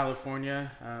from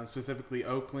California, specifically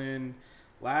Oakland,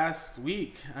 last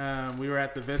week. We were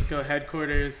at the Visco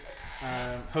headquarters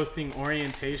hosting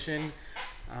orientation.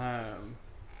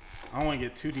 I don't want to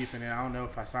get too deep in it. I don't know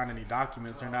if I signed any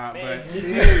documents or not, man, but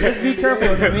let's be careful.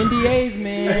 NDAs,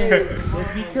 man.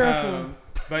 Let's be careful.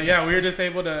 But yeah, we were just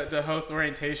able to host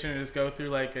orientation and just go through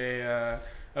like a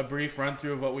brief run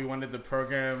through of what we wanted the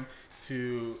program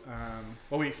to,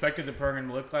 what we expected the program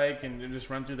to look like, and just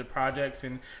run through the projects,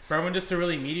 and for everyone just to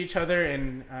really meet each other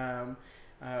and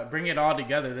bring it all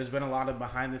together. There's been a lot of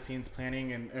behind the scenes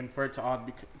planning, and for it to all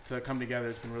to come together,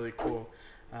 it's been really cool.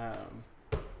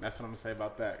 That's what I'm gonna say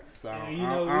about that. So I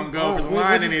don't go over the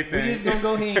line anything. We're just gonna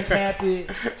go ahead and cap it,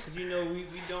 because we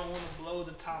don't want to blow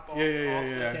the top off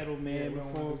the kettle, man,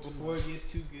 before it gets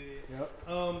too good.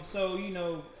 Yep. So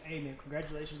hey man,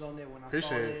 congratulations on that. When I saw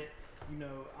that,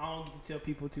 I don't get to tell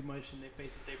people too much in their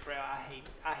face if they're proud.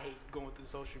 I hate going through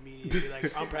social media and be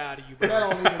like, I'm proud of you, bro. That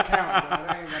don't even count, bro.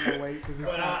 That ain't got no weight, because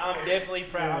it's. But I'm definitely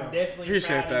proud. Yeah. I'm definitely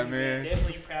appreciate proud that, of you, man.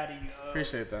 Definitely proud of you.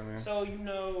 Appreciate that, man. So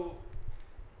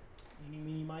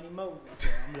Meeny, miny, mo. So,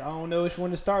 I don't know which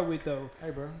one to start with though. Hey,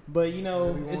 bro. But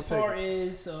as far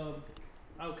as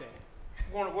okay,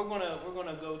 we're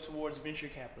gonna go towards venture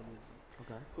capitalism.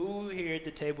 Okay. Who here at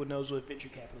the table knows what venture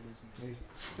capitalism is?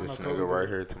 This nigga right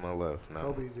here to my left. No.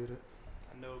 Kobe did it.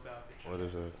 I know about venture. What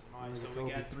is it? All right, so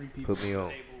we got 3 people Put me at the on.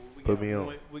 table. Put me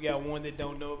on. We got one that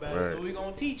don't know about it, so we're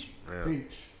gonna teach you. Yeah.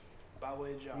 Teach. By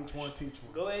way of Josh. Each one teach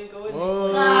one. Go ahead and explain.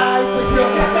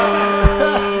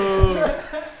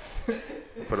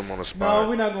 Put him on the spot. No,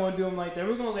 we're not gonna do him like that.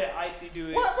 We're gonna let Icey do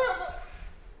it. What?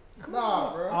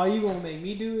 Nah, bro. Oh, you gonna make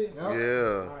me do it? Yeah. All right,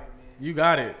 man. You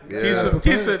got it. Yeah.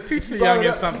 Teach the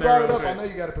youngest something. You brought it real up. quick. I know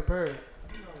you got it prepared.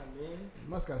 Come on, man. You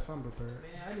must got something prepared.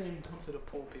 Man, I didn't even come to the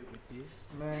pulpit with this.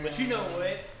 Man. But you know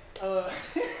what?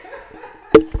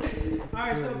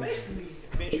 Alright, so basically,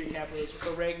 venture capitalism.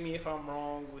 Correct me if I'm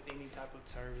wrong with any type of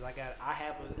terms. I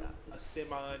have a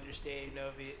semi understanding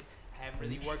of it. I haven't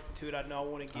really worked into it. I know I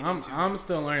want to get into it. I'm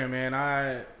still learning, man.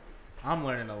 I'm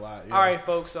learning a lot. Yeah. All right,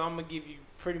 folks. So I'm gonna give you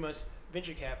pretty much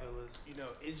venture capitalism.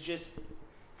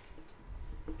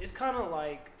 It's kind of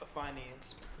like a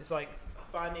finance. It's like a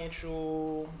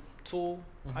financial tool,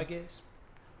 I guess.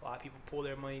 A lot of people pull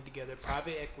their money together.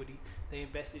 Private equity. They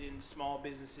invested in small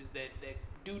businesses that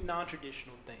do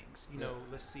non-traditional things.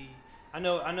 Let's see. I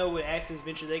know with Access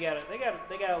Venture, they got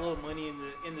a little money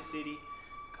in the city.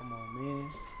 Come on, man.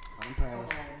 I'm past.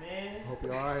 Come on, man. Hope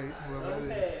you're all right. Whoever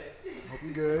it is. Hope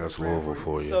you good. That's Louisville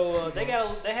for you. So they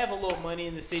have a little money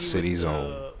in the city. City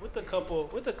zone. With a couple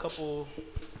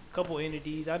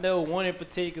entities. I know one in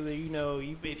particular.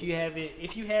 If you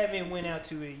haven't went out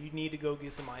to it, you need to go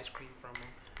get some ice cream from them.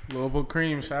 Louisville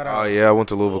Cream, shout out. Oh yeah, I went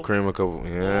to Louisville Cream a couple.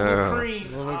 Yeah.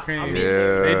 Louisville Cream.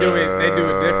 Yeah. They do it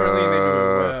differently and they do it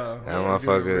well. That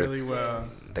motherfucker. Do it really well.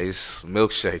 They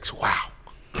milkshakes. Wow.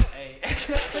 Hey.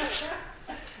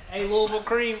 Hey, Louisville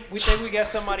Cream, we think we got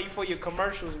somebody for your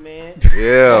commercials, man.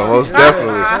 Yeah, most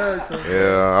definitely.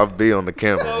 Yeah, I'll be on the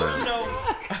camera, So, man.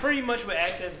 pretty much with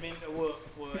Access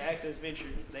Venture,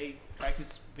 they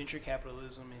practice venture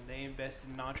capitalism and they invest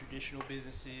in non-traditional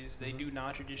businesses. They do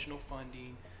non-traditional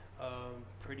funding.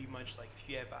 Pretty much like if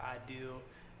you have an ideal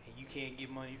and you can't get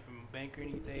money from a bank or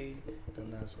anything,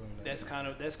 Then that's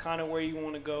kind of where you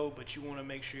want to go, but you want to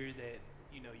make sure that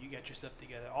you got your stuff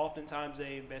together. Oftentimes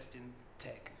they invest in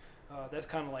tech. That's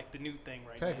kind of like the new thing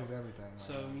right now. Tech is everything.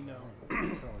 So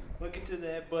look into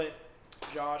that. But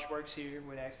Josh works here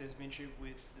with Access Venture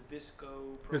with the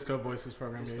Visco Voices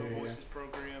program.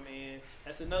 Program, and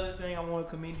that's another thing I want to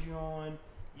commend you on.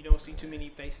 You don't see too many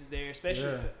faces there,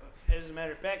 especially as a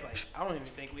matter of fact. Like I don't even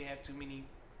think we have too many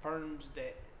firms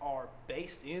that are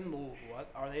based in Louisville.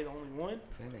 Are they the only one?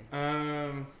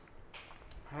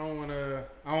 I don't want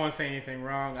to say anything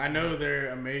wrong. I know they're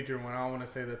a major one. I don't want to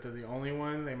say that they're the only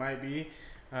one. They might be,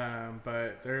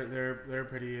 but they're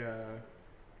pretty.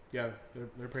 They're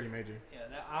pretty major.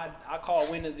 Yeah, I call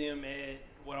one of them at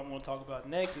what I want to talk about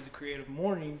next is the creative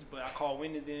mornings. But I caught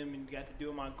wind of them and got to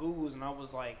do my Googles, and I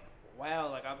was like, wow,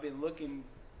 like I've been looking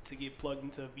to get plugged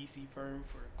into a VC firm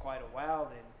for quite a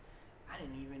while, and I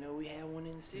didn't even know we had one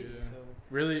in the city. Yeah. So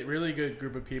really, really good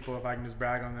group of people. If I can just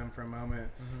brag on them for a moment.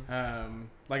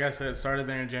 Like I said, started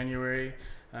there in January.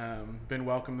 Been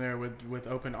welcomed there with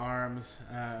open arms.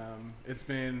 It's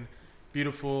been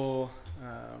beautiful.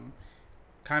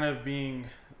 Kind of being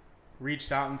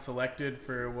reached out and selected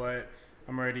for what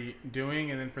I'm already doing,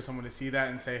 and then for someone to see that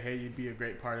and say, hey, you'd be a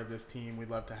great part of this team.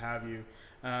 We'd love to have you.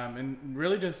 And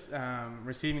really just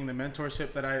receiving the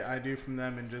mentorship that I do from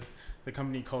them, and just the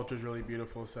company culture is really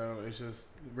beautiful. So it's just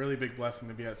a really big blessing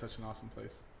to be at such an awesome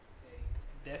place. hey,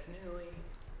 definitely,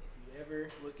 if you ever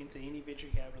look into any venture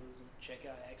capitalism, check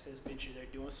out Access Venture. They're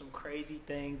doing some crazy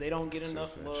things. They don't get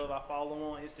enough love. I follow them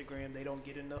on Instagram. They don't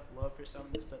get enough love for some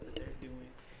of the stuff that they're doing.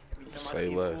 Every time I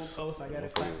see a cool post, I gotta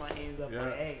clap my hands up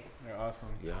like, hey, they're awesome.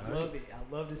 Yeah, I love it.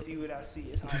 I love to see what I see.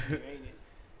 It's hot here, ain't it?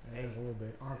 It is a little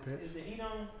bit. Armpits. Is the heat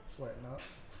on? Sweating up.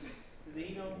 Is the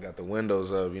heat on? got the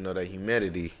windows up. That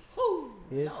humidity.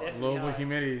 It's definitely Global hot.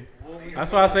 humidity.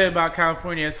 That's what I say about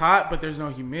California. It's hot, but there's no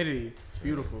humidity. It's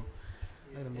beautiful.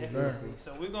 Definitely.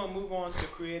 So we're gonna move on to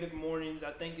creative mornings.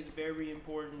 I think it's very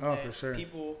important Oh, that for sure.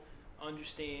 people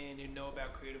understand and know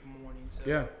about creative mornings. So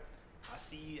Yeah. I've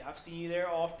seen you there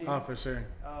often. Oh, for sure.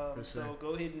 So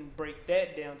go ahead and break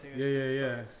that down to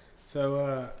Yeah. folks.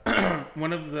 So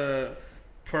one of the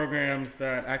programs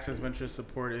that Access Ventures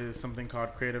support is something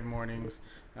called Creative Mornings,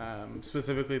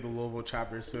 specifically the Louisville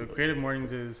chapter. So Creative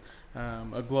Mornings is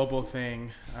a global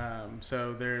thing.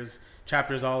 So there's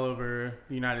chapters all over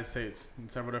the United States in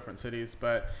several different cities.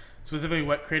 But specifically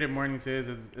what Creative Mornings is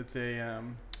it's a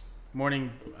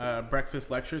morning breakfast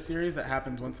lecture series that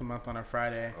happens once a month on a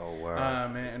Friday. Oh,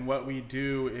 wow. And what we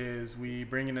do is we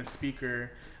bring in a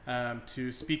speaker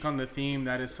to speak on the theme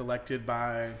that is selected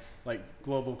by like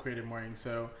Global Creative Morning.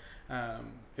 So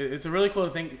it's a really cool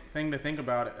thing to think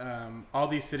about. All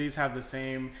these cities have the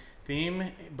same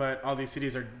theme, but all these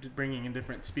cities are bringing in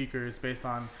different speakers based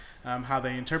on how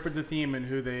they interpret the theme and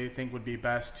who they think would be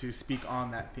best to speak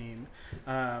on that theme.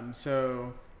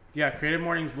 So yeah, Creative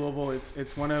Mornings Louisville.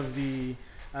 It's one of the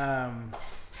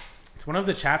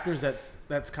chapters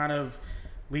that's kind of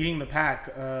leading the pack.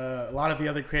 A lot of the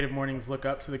other Creative Mornings look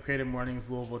up to the Creative Mornings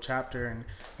Louisville chapter, and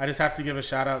I just have to give a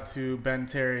shout out to Ben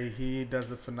Terry. He does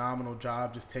a phenomenal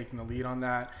job just taking the lead on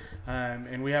that,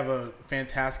 and we have a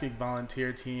fantastic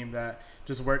volunteer team that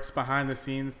just works behind the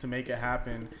scenes to make it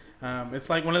happen. It's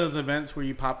like one of those events where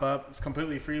you pop up. It's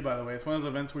completely free, by the way. It's one of those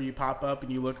events where you pop up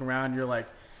and you look around, you're like,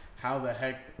 how the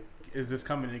heck is this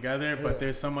coming together? But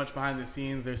there's so much behind the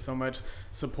scenes. There's so much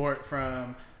support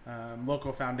from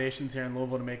local foundations here in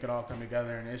Louisville to make it all come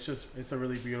together, and it's a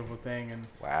really beautiful thing. And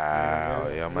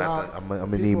wow, I'm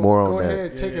gonna need more on that. Go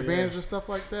ahead, take advantage of stuff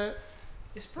like that.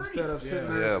 It's free. Instead of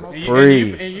sitting there smoking.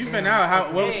 Free. And you've been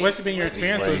out. What's been your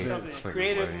experience with it?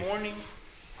 Creative morning.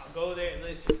 I'll go there.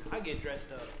 Listen, I get dressed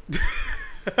up.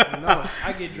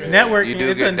 I get dressed networking. You do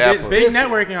It's a big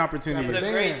networking opportunity. It's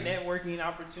a great networking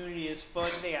opportunity. It's fun.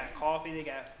 They got coffee. They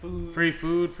got food. Free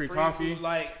food. Free coffee. Food.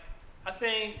 Like, I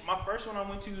think my first one I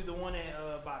went to, the one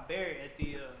at by Barrett at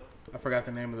the. I forgot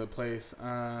the name of the place. It's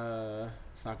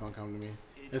not gonna come to me.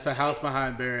 It's a house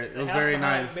behind Barrett. It was very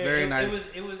nice. Very nice.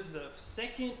 It was the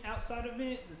second outside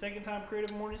event. The second time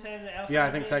Creative Mornings had an outside. Yeah,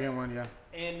 I think second one. Yeah.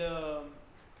 And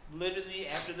literally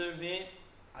after the event,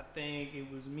 I think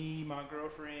it was me, my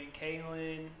girlfriend,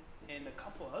 Kaylin, and a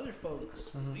couple other folks.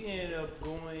 Mm-hmm. We ended up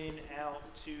going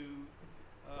out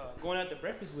to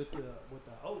breakfast with the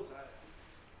host.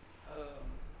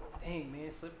 Dang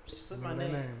man, slip my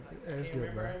name. I it's can't good,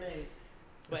 remember bro. her name.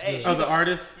 But It's hey, good. she's the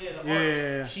artist. Yeah, the artist.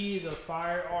 Yeah. She's a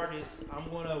fire artist.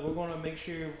 We're gonna make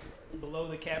sure below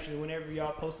the caption, whenever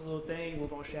y'all post a little thing, we're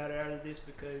gonna shout her out of this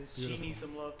because she needs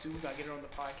some love too. We gotta get her on the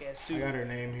podcast too. I got her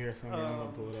name here somewhere. I'm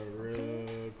gonna pull it up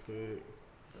real quick.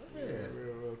 Yeah,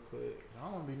 real quick. I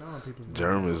don't be knowing people.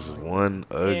 Jerm is one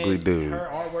ugly dude.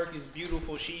 Her artwork is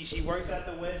beautiful. She works at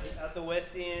the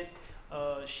West End.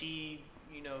 She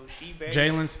very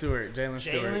Jalen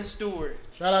Stewart.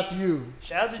 Shout out to you.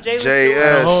 Shout out to Jalen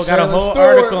JS. Stewart. Got a whole Stewart.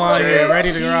 article on here J-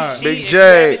 ready to rock. Big If J. you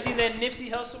haven't seen that Nipsey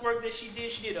Hussle work that she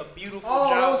did, she did a beautiful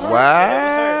job. That was her.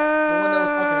 Wow. The one that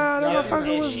was okay. That And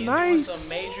motherfucker was she's nice.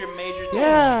 doing some major things.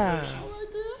 Yeah.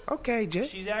 Okay, Jay.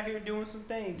 She's out here doing some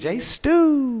things. Jay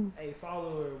Stew. Hey,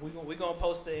 follow her. We gonna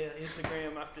post the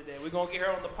Instagram after that. We're gonna get her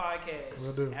on the podcast.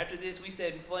 Will do. After this, we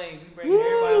set in flames. We bringing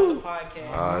everybody on the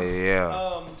podcast. Oh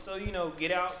yeah. So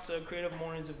get out to Creative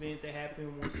Mornings event that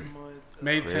happen once a month.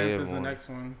 May 10th is the next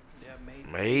one. Yeah,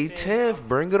 May 10th.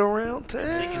 Bring it around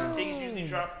 10th. Tickets usually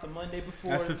drop the Monday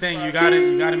before. That's the thing. You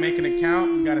gotta make an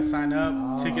account. You gotta sign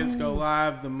up. Tickets go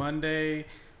live the Monday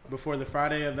before the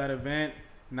Friday of that event.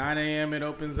 9 a.m. it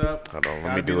opens up. Hold on,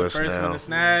 let me do this now. First one to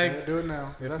snag. Yeah, do it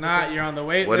now. If not, you're on the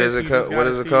wait list. What is it called? What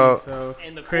is it called? So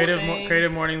and the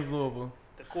Creative Mornings Louisville.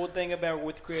 The cool thing about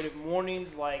with Creative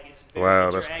Mornings, like it's a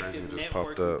very that's crazy. interactive Just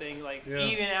popped networking up. thing. Like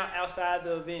even outside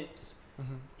the events,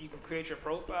 you can create your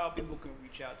profile. People can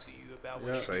reach out to you about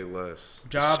what. Say less.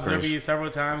 Jobs. There'll be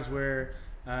several times where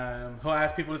he'll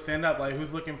ask people to stand up, like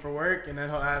who's looking for work, and then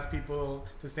he'll ask people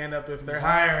to stand up if they're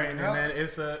hiring, and then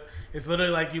it's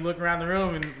literally like you look around the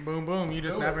room and boom, boom, you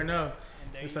just never know.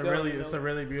 It's a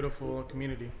really beautiful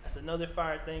community. That's another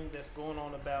fire thing that's going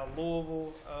on about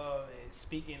Louisville. And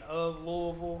speaking of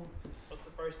Louisville, what's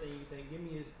the first thing you think? Give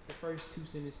me the first two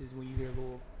sentences when you hear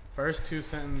Louisville. First two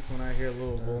sentences when I hear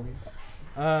Louisville.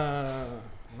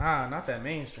 Nah, not that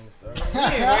mainstream stuff. You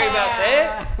ain't worry about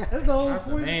that. That's the whole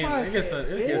point. It gets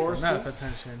enough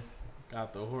attention.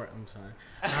 Got the horse. I'm sorry.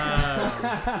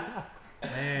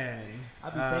 Man, I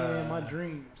be saying in my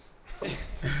dreams.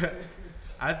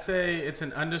 I'd say it's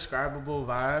an undescribable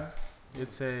vibe.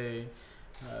 It's a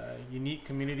unique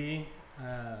community.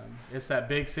 It's that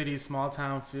big city, small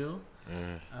town feel.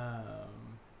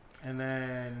 And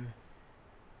then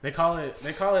they call it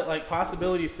like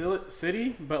Possibility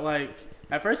City, but like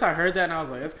at first I heard that and I was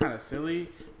like, that's kind of silly.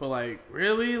 But like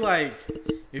really, like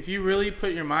if you really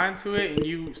put your mind to it and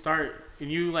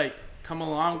you like come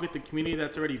along with the community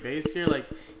that's already based here, like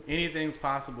anything's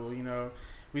possible.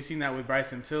 We've seen that with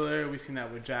Bryson Tiller. We've seen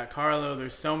that with Jack Harlow.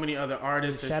 There's so many other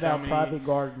artists. Shout out Private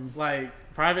Garden. Like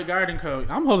Private Garden Code.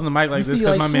 I'm holding the mic like this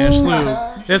because my man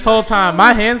slew. This whole time,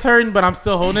 my hand's hurting, but I'm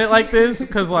still holding it like this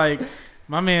because like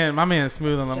my man's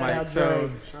smooth on the mic.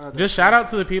 So just shout out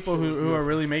to the people who are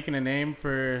really making a name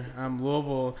for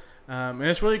Louisville. And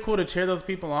it's really cool to cheer those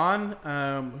people on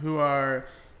who are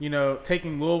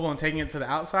taking Louisville and taking it to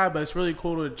the outside. But it's really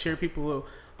cool to cheer people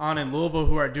on in Louisville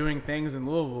who are doing things in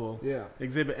Louisville. Yeah.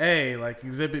 Exhibit A, like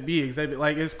Exhibit B,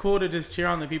 it's cool to just cheer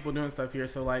on the people doing stuff here.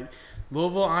 So like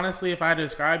Louisville, honestly, if I had to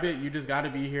describe it, you just got to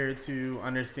be here to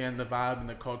understand the vibe and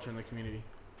the culture and the community.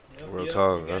 Real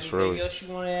talk. That's real. Anything else you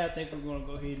want to add? I think we're gonna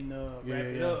go ahead and wrap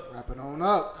it up. Wrap it on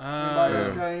up. Anybody else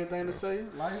got anything to say?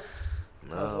 Life.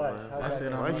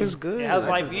 Life is good. Yeah, how's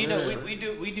life? We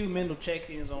do mental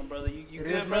check-ins on brother. You it good,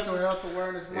 is mental health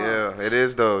awareness month. Yeah, it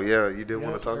is though. Yeah, you did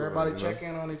want to talk about it. Everybody check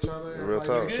in on each other. Real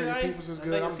talk. Make sure your peoples is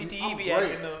good. I'm great.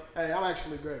 Hey, I'm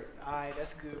actually great. All right,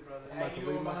 that's good, brother. I'm about to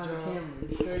leave my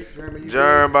job.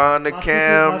 Jerm behind the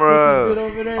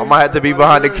camera. I might have to be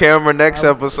behind the camera next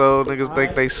episode. Niggas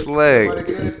think they slag.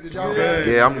 Did y'all cry?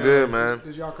 Yeah, I'm good, man.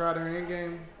 Did y'all cry during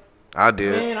Endgame? I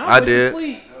did. Man, I went to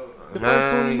sleep. The first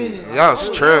 20 minutes. Y'all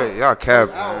straight. Y'all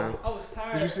capped, man. I was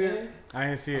tired. Did you see it? I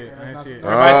didn't see it.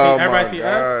 Everybody see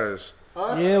Us?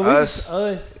 Yeah,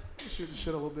 us. Shoot the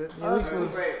shit a little bit. Us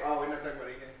was. Oh, we're not talking about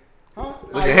it again. Huh?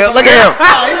 Look at him. Look at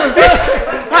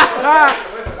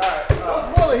him. Don't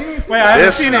spoil it. He ain't seen Wait, I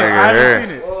haven't seen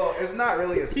it. Well, it's not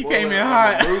really a spoiler. He came in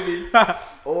hot. Movie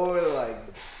or like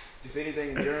just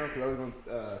anything in general. Because I was going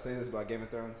to say this about Game of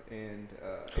Thrones and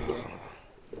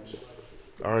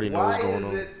I already know what's going on. Why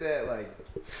is it that like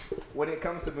when it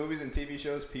comes to movies and TV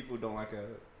shows, people don't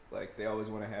like they always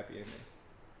want a happy ending?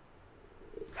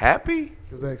 Happy?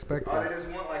 Because they expect They that. just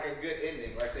want like a good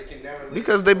ending. Like they can never.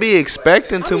 Because they be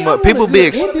expecting too much. People be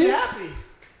happy.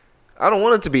 I don't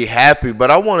want it to be happy, but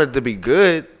I want it to be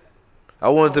good. I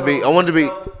want it to be.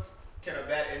 Can a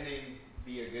bad ending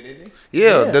be a good ending?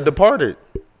 Yeah, The Departed.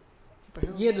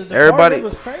 Yeah, The Departed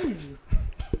was crazy.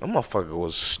 That motherfucker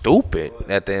was stupid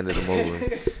at the end of the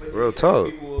movie. Real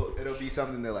talk. It'll be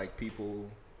something that like people,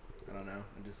 I don't know,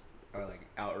 just are like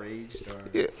outraged or.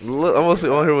 Yeah, look, I want to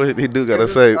hear what he do gotta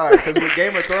say. Because with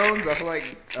Game of Thrones, I feel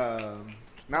like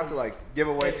not to like give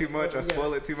away too much or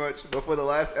spoil it too much, but for the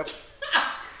last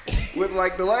with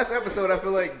like the last episode, I feel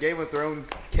like Game of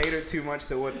Thrones catered too much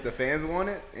to what the fans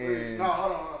wanted. And No,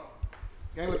 hold on.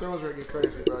 Game of Thrones ready to get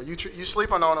crazy, bro. You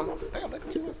sleeping on them. Damn, nigga,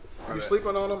 too much. You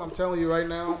sleeping on them. I'm telling you right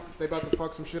now, they about to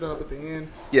fuck some shit up at the end.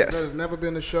 Yes. There's never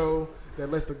been a show that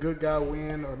lets the good guy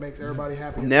win or makes everybody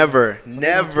happy. Never,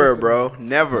 bro,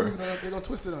 never. They're gonna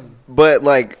twist it on you. But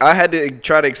like, I had to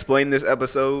try to explain this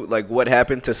episode, like what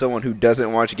happened to someone who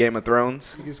doesn't watch Game of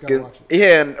Thrones. You just gotta watch it.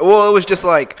 Yeah, and well, it was just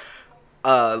like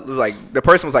it was like the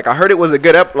person was like, I heard it was a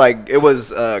good it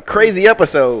was a crazy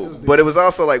episode, but it was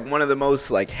also like one of the most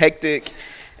like hectic,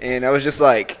 and I was just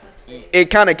like,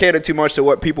 it kind of catered too much to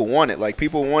what people wanted. Like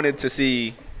people wanted to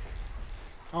see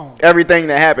everything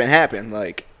that happened.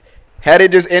 Like had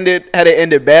it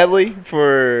ended badly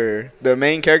for the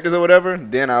main characters or whatever,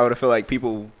 then I would have felt like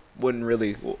people wouldn't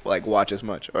really like watch as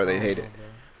much or they hate it.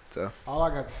 So all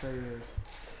I got to say is,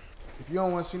 if you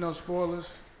don't want to see no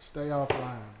spoilers, stay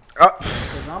offline.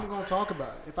 Because I'm going to talk about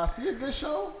it. If I see a good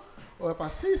show or if I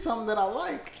see something that I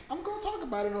like, I'm going to talk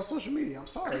about it on social media. I'm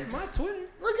sorry. It's my Twitter.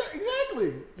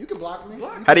 Exactly. You can block me.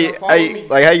 How do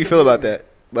you feel about that?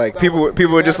 Like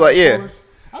people are just like, yeah.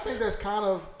 I think that's kind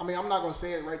of, I mean, I'm not going to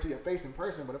say it right to your face in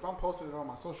person, but if I'm posting it on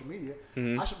my social media,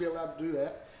 I should be allowed to do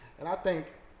that. And I think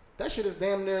that shit is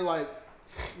damn near like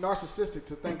narcissistic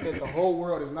to think that the whole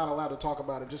world is not allowed to talk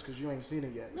about it just because you ain't seen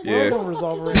it yet. Yeah. I'm going to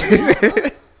resolve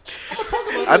it. I'm gonna talk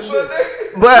about that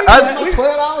shit. But I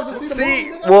 12 hours to see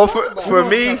the movie. Well, for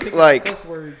me, like, it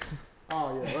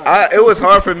was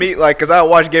hard for me, like, cause I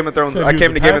watched Game of Thrones. I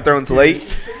came to Game of Thrones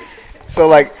late, so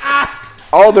like,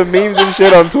 all the memes and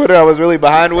shit on Twitter, I was really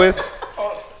behind with.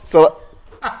 So.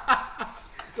 Go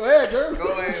ahead, Jerm.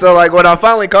 Go ahead. So like when I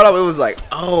finally caught up, it was like,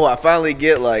 oh, I finally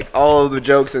get like all of the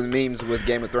jokes and memes with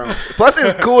Game of Thrones. Plus,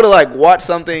 it's cool to like watch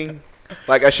something.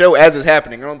 Like a show as it's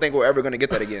happening. I don't think we're ever going to get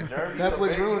that again.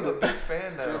 Netflix ruined it. Big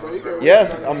fan now.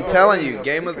 Yes, I'm telling you,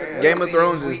 Game of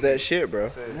Thrones is that shit, bro.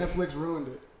 Netflix ruined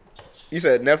it. You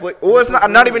said Netflix? Well, it's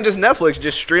not even just Netflix.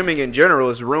 Just streaming in general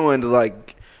is ruined.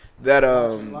 Like that.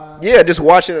 Yeah, just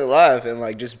watching it live and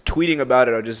like just tweeting about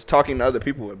it or just talking to other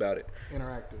people about it.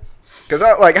 Interactive. Because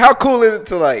like, how cool is it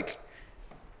to like,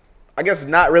 I guess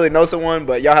not really know someone,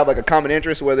 but y'all have like a common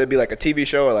interest, whether it be like a TV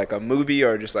show or like a movie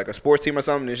or just like a sports team or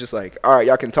something. It's just like, all right,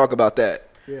 y'all can talk about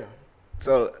that. Yeah.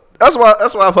 So that's why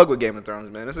I fuck with Game of Thrones,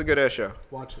 man. It's a good ass show.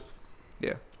 Watch it.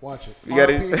 Yeah. Watch it. You got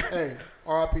it. Hey,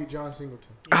 R.I.P. John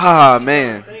Singleton. Ah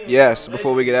man, yes.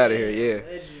 Before we get out of here, yeah.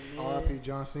 R.I.P.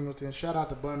 John Singleton. Shout out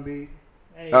to Bun B.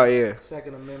 Hey, oh yeah.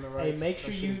 Second Amendment rights. Hey,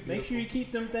 make sure you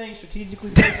keep them things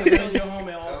strategically placed around your home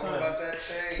at all times.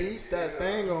 Keep that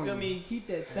thing on. Feel me? Keep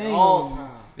that thing all on.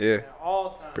 time. Yeah. At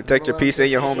all times. Protect your peace in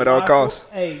your home at all costs.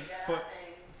 Hey.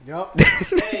 Yup.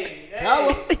 Hey.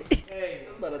 Tell him. Hey.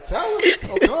 Better tell him.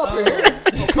 Don't come up in here.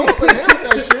 Don't come up in here with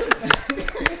that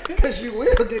shit. Because you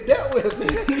will get dealt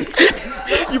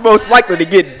with. You most likely to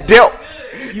get dealt.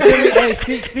 You feel me?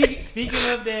 Hey, speaking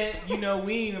of that,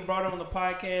 we even brought on the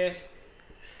podcast.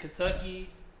 Kentucky,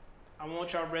 I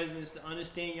want y'all residents to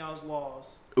understand y'all's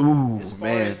laws. Ooh, as far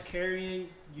man. as carrying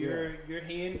your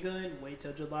handgun, wait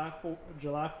till July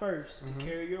 1st to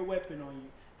carry your weapon on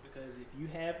you. Because if you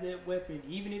have that weapon,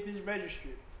 even if it's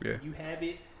registered, you have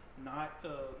it not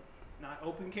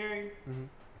open carry,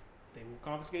 they will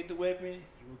confiscate the weapon.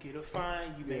 You will get a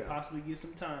fine. You may possibly get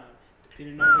some time,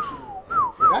 depending on what you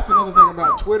do. That's another thing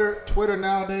about Twitter. Twitter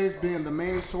nowadays being the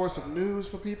main source of news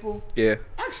for people. Yeah.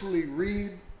 Actually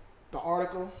read the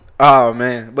article. Oh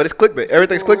man, but it's clickbait.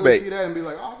 Everything's clickbait. Really see that and be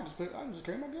like, oh, I can just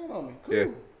carry my gun on me. Cool. Yeah.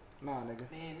 Nah,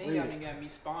 nigga. Man, they y'all got me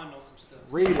spawned on some stuff.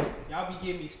 Read it. Y'all be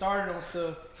getting me started on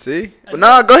stuff. See? But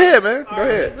nah, go ahead, man. Go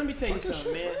ahead. Let me tell you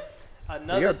something, man.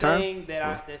 Another thing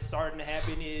that's starting to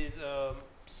happen is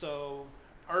so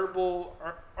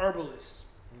herbalists.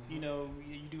 You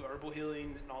do herbal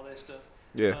healing and all that stuff.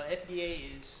 Yeah.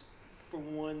 FDA is, for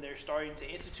one, they're starting to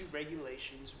institute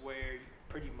regulations where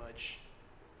pretty much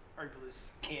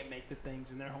herbalists can't make the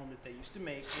things in their home that they used to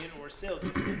make or sell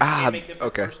them. They can't make them for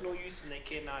personal use, and they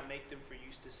cannot make them for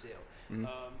use to sell. Mm-hmm.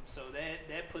 So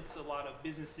that puts a lot of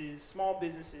businesses, small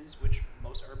businesses, which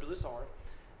most herbalists are,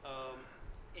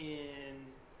 in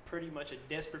pretty much a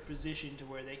desperate position to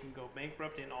where they can go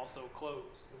bankrupt and also close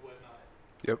and whatnot.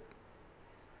 Yep.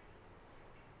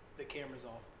 The camera's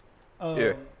off.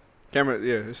 Yeah. Camera,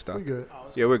 it's stopped. We good.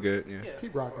 We're good. Yeah.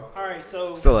 Keep rocking. All right,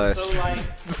 so it's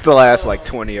the last like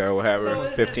 20 or whatever,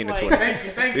 15 to 20. Thank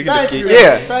you.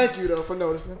 Thank you though for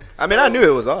noticing. I mean, I knew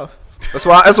it was off. That's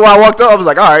why I walked up. I was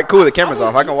like, all right, cool. The camera's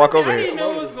off. I can walk over here. I didn't know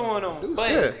what was going on.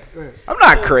 But I'm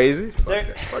not crazy.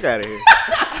 Fuck out of here.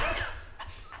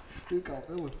 Dude called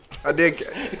feelings. I did.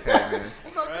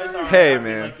 Hey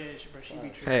man.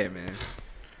 Hey man.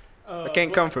 I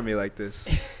can't come for me like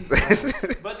this.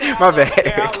 But My bad.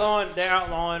 They're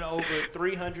outlawing over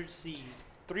 300 seeds,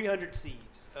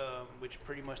 which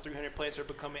pretty much 300 plants are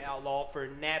becoming outlawed for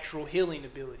natural healing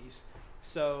abilities.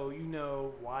 So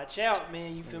watch out,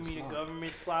 man. You feel me? The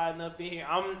government's sliding up in here.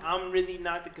 I'm really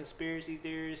not the conspiracy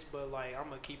theorist, but like I'm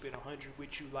gonna keep it 100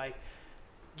 with you. Like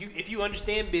if you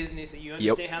understand business and you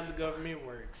understand how the government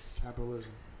works,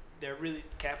 capitalism. they're really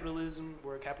capitalism.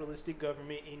 We're a capitalistic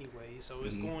government anyway, so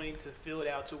it's going to fill it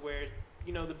out to where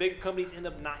the bigger companies end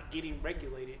up not getting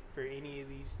regulated for any of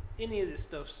this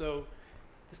stuff. So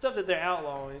the stuff that they're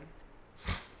outlawing,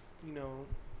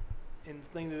 and the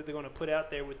things that they're going to put out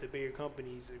there with the bigger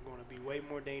companies are going to be way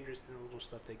more dangerous than the little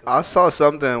stuff they go. I saw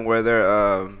something where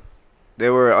they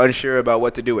were unsure about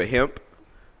what to do with hemp,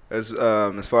 as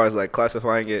far as like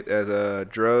classifying it as a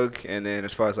drug, and then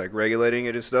as far as like regulating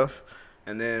it and stuff.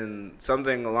 And then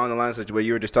something along the lines of what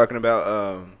you were just talking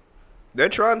about, they're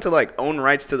trying to like own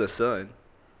rights to the sun.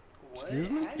 Excuse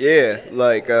me? Yeah,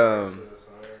 like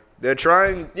they're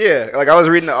trying. Yeah, like I was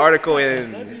reading the article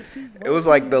and it was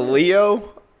like the Leo.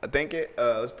 I think it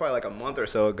was probably like a month or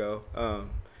so ago.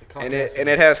 And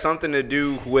it has something to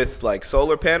do with like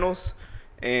solar panels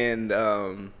and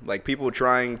like people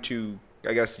trying to,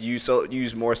 I guess,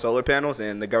 use more solar panels,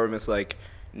 and the government's like,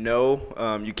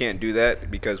 no, you can't do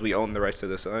that because we own the rights to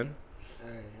the sun.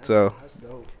 Hey, that's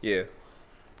dope. Yeah,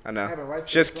 I know.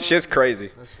 Shit's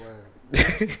crazy. That's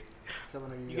swag.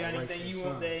 You got anything you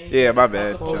want to Yeah, my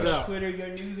bad. Close out. Twitter, your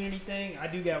news or anything? I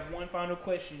do got one final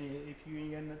question if you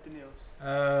ain't got nothing else.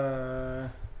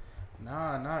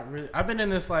 Nah, not really. I've been in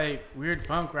this like weird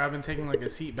funk where I've been taking like a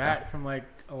seat back from like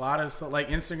a lot of like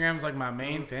Instagram's like my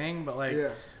main thing, but like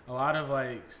a lot of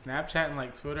like Snapchat and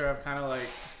like Twitter, I've kind of like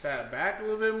sat back a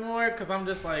little bit more because I'm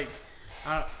just like,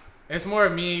 it's more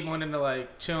of me wanting to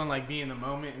like chill and like be in the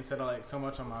moment instead of like so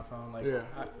much on my phone. Like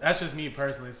that's just me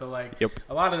personally. So like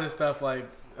a lot of this stuff, like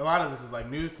a lot of this is like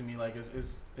news to me. Like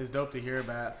it's dope to hear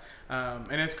about.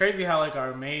 And it's crazy how like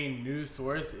our main news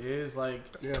source is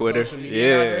like Twitter, social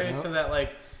media nowadays, so that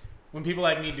like when people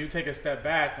like me do take a step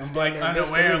back, I'm like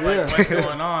unaware of like what's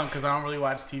going on because I don't really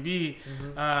watch TV.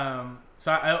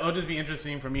 So it'll just be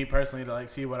interesting for me personally to like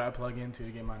see what I plug into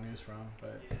to get my news from.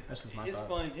 But that's just my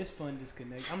thoughts. It's fun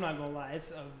disconnect. I'm not gonna lie,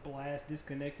 it's a blast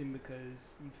disconnecting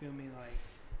because you feel me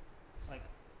like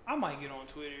I might get on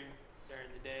Twitter during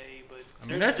the day, but I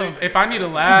mean, there's some. If I need to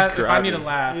laugh, I'm gonna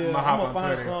hop on find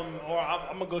Twitter. Something, or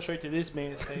I'm gonna go straight to this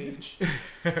man's page.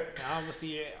 And I'm gonna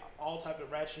see all type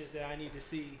of ratchets that I need to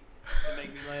see to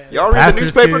make me laugh. Y'all read the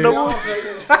newspaper no more?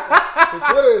 So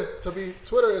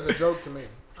Twitter is a joke to me.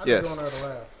 I just go on there to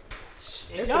laugh.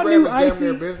 Y'all knew Instagram is Icey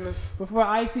damn near business. before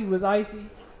Icey was Icey.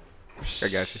 I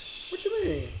got you. What you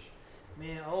mean?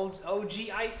 Man,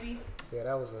 OG Icey. Yeah,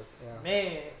 that was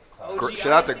Man, OG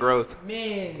Shout out to Icey. Growth.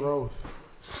 Man, growth.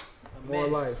 a More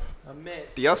mess. life. A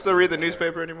mess. Do y'all still read the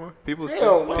newspaper anymore?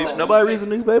 No. Nobody reads the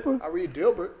newspaper? I read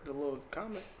Dilbert, the little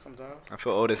comic, sometimes. I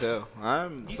feel old as hell.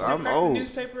 I'm You still crack old. the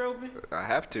newspaper open? I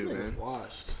have to, Niggas man.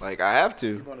 washed. Like I have to.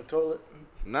 You on the toilet?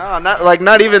 No,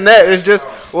 not even that. It's just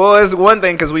it's one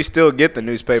thing because we still get the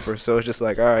newspaper, so it's just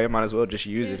like all right, I might as well just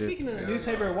use Man, it. speaking of the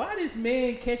newspaper, why this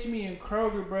man catch me in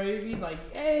Kroger, bro? He's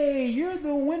like, "Hey, you're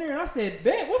the winner." I said,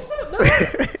 "Bet, what's up,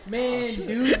 dog?" Man,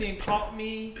 dude then caught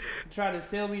me, tried to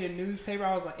sell me the newspaper.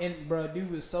 I was like, and bro,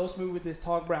 dude was so smooth with his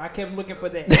talk, bro. I kept looking for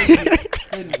that exit,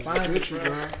 couldn't find it,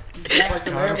 bro. It's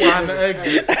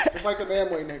like the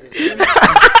Amway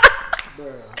niggas.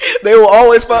 They will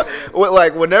always find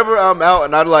like whenever I'm out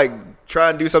and I like try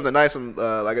and do something nice. I'm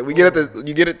like you get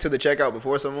it to the checkout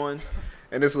before someone,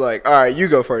 and it's like, all right, you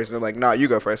go first. And they're like, nah, you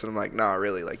go first. And I'm like, nah,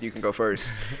 really, like you can go first.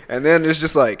 And then it's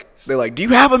just like they're like, do you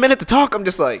have a minute to talk? I'm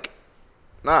just like,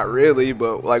 not really,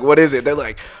 but like, what is it? They're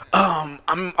like, I'm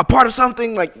a part of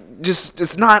something. Like, just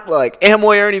it's not like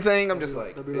Amway or anything. I'm just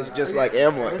like, it's just like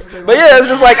Amway. But yeah, it's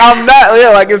just like I'm not. Yeah,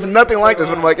 like it's nothing like this.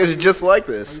 But I'm like, it's just like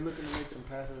this. Are you looking to make some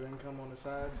passive income on the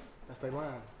side? That's their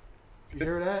line. If you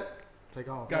hear that, take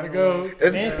off. Gotta go.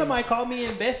 Man, somebody called me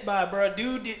in Best Buy, bro.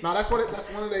 Dude did. No, that's one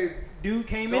of they. Dude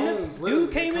came zones,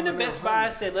 into Best Buy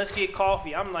and said, "Let's get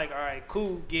coffee." I'm like, "All right,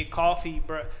 cool, get coffee,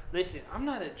 bro." Listen, I'm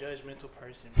not a judgmental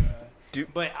person, bro.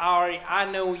 But I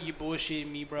know you bullshitting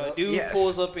me, bro. Dude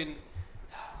pulls up in.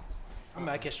 I'm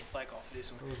about to catch some flack off of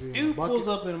this one. Dude pulls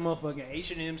up in a motherfucking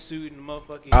H&M suit and a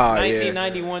motherfucking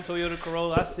 1991 Toyota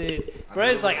Corolla. I said, bro,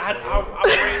 it's like I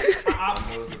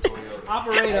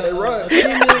operate a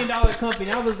 $10 million company.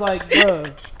 I was like, bro.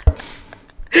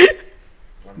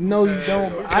 No, you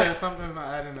don't. Something's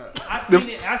not adding up. I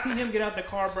seen him get out the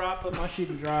car, bro. I put my shit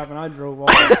in drive and I drove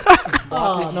off.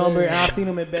 Blocked his number, and I seen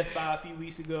him at Best Buy a few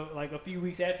weeks ago. Like a few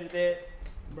weeks after that,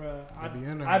 bro.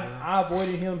 I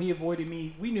avoided him. He avoided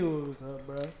me. We knew it was up,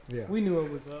 bro. Yeah. We knew it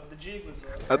was up. The jig was up.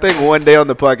 I think one day on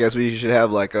the podcast we should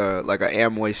have like an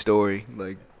Amway story,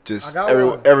 like. Just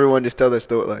everyone just tell their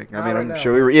story. Like I mean, I'm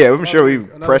sure we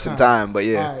pressing time, but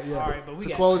yeah. All right, but we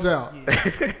to close out.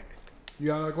 Yeah. You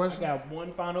got another question? I got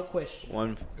one final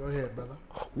question. Go ahead, brother.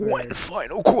 One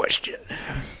final question.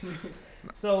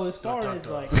 So as far as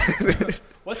like,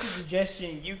 what's a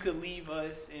suggestion you could leave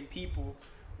us and people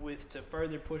with to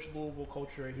further push Louisville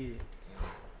culture ahead?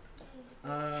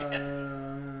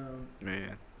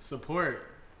 Man, support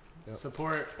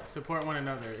one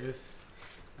another. It's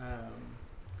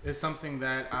something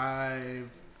that I've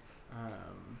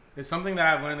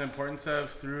learned the importance of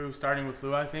through starting with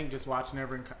Lou. I think just watching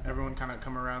everyone kind of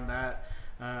come around that.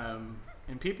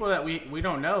 And people that we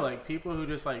don't know, like people who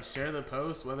just like share the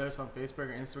post, whether it's on Facebook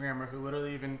or Instagram, or who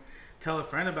literally even tell a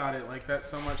friend about it, like that's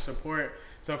so much support.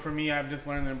 So for me, I've just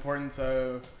learned the importance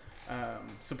of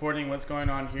supporting what's going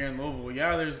on here in Louisville.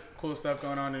 Yeah, there's cool stuff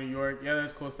going on in New York. Yeah,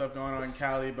 there's cool stuff going on in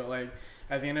Cali. But like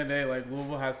at the end of the day, like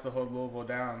Louisville has to hold Louisville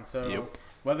down. So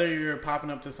whether you're popping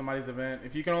up to somebody's event,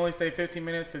 if you can only stay 15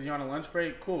 minutes because you're on a lunch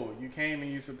break, cool. You came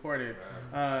and you supported.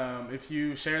 If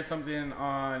you shared something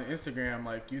on Instagram,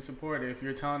 like you supported. If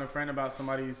you're telling a friend about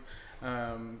somebody's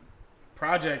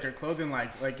project or clothing,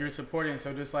 like you're supporting.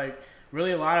 So just like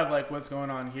really a lot of like what's going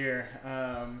on here.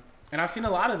 And I've seen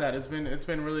a lot of that. It's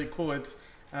been really cool. It's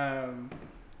I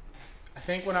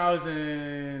think when I was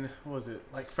in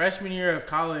like freshman year of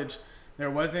college, there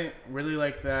wasn't really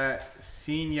like that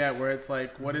scene yet where it's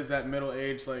like what is that middle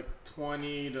age, like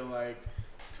 20 to like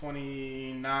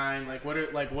 29, like what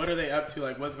are they up to,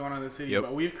 like what's going on in the city.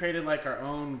 But we've created like our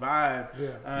own vibe.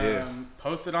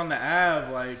 Posted on the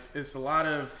Ave, like it's a lot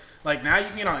of like now you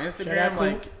can get on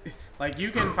Instagram, like you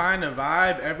can find a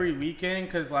vibe every weekend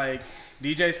because like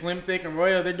DJ Slim Thick and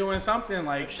Royal, they're doing something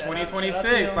like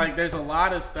 2026. Like there's a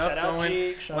lot of stuff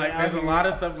going. Like there's a lot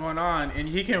of stuff going on, and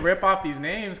he can rip off these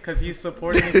names because he's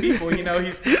supporting his people. You know,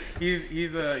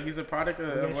 he's a product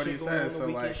of what he says. So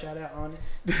like, shout out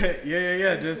Honest.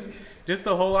 yeah. Just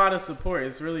a whole lot of support.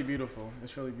 It's really beautiful.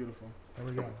 There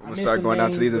we go. I'm gonna start going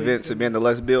out to these events and being the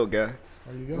Let's Build guy.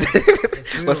 There you go.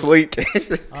 Let's link. All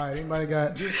right, anybody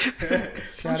got?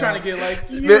 I'm trying to get like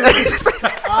you. Nah.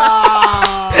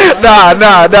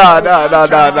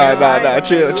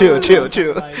 Chill.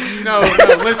 No.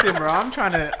 Listen, bro. I'm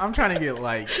trying to get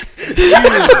like.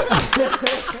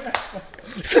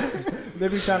 They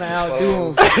be trying to outdo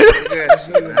him.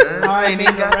 I ain't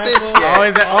even got this yet.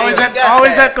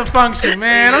 Always at the function,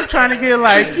 man. I'm trying to get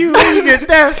like you. Where you get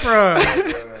that from?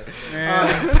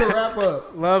 Man. To wrap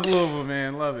up, love Louisville,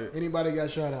 man. Love it. Anybody got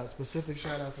shout outs, specific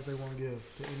shout outs that they want to give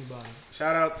to anybody?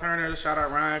 Shout out Turner, shout out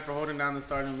Ryan for holding down the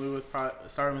Starting with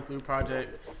Lou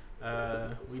project.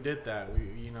 We did that.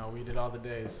 We did all the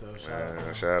days. So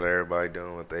shout out everybody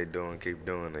doing what they doing. Keep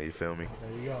doing it. You feel me?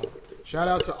 There you go. Shout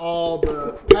out to all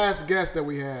the past guests that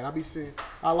we had.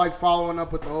 I like following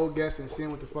up with the old guests and seeing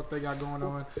what the fuck they got going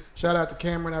on. Shout out to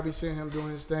Cameron. I be seeing him doing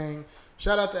his thing.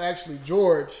 Shout out to actually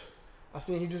George. I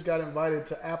seen he just got invited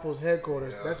to Apple's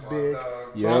headquarters. That's big.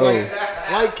 So I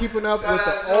like keeping up with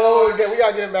the old. We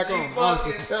gotta get him back on.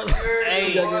 Honestly,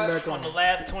 hey, on the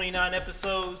last 29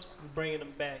 episodes, we're bringing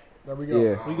them back. There we go.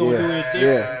 Yeah. We gonna do it different.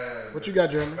 Yeah. What you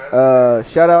got, Jerm?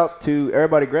 Shout out to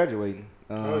everybody graduating.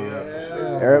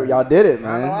 Y'all did it,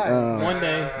 man. One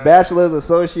day. Bachelors,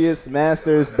 associates,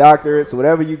 masters, doctorates,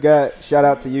 whatever you got. Shout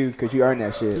out to you because you earned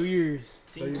that shit. 2 years.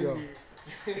 There you go.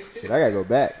 Shit, I gotta go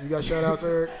back. You got shout outs,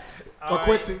 Eric?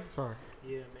 Quincy. Sorry.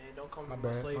 Yeah, man. Don't call me my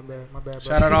bad.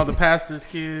 Shout out all the pastors'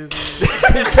 kids.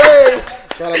 PKs.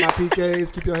 Shout out my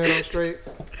PKs. Keep your head on straight.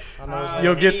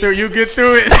 You'll get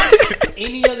through it.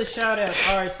 Any other shout outs?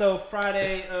 All right, so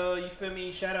Friday, you feel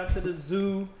me? Shout out to the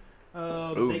zoo. They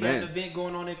got an event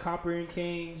going on at Copper and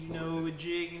Kings, with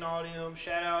Jig and all them.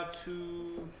 Shout out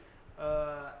to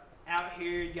out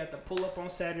here. You got the pull up on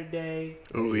Saturday.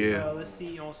 Oh yeah. Let's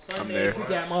see on Sunday. We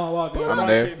got Marc. I'm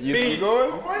there. You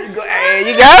going? Hey,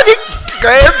 you got it. Go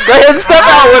ahead and step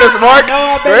out with us, Marc.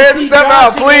 Go ahead and step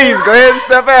out, please. Go ahead and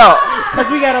step out. Cause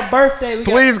we got a birthday.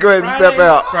 Please go ahead and step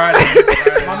out. Friday.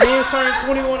 My man's turning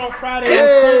 21 on Friday. On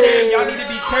Sunday, y'all need to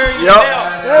be carrying him out.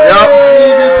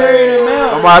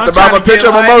 I'm gonna have to buy my picture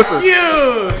of mimosas.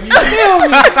 You feel me?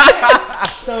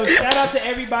 So shout out to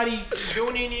everybody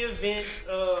doing any events.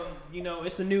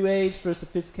 It's a new age for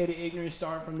sophisticated ignorance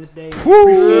starting from this day.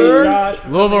 Appreciate Josh.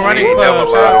 Louisville Running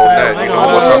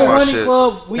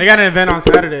Club. We they got an event on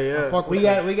Saturday.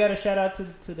 Yeah. We got a shout out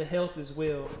to the health as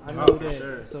well. I know that.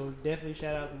 Sure. So definitely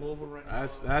shout out to Louisville Running Club.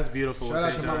 That's beautiful. Shout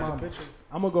out to my mama.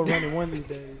 I'm gonna go running one of these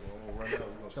days.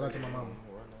 Shout out to my mama.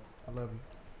 I love you.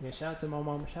 Yeah, shout out to my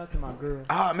mama. Shout out to my girl.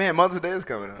 Ah man, Mother's Day is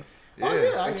coming up.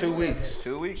 Yeah, in 2 weeks.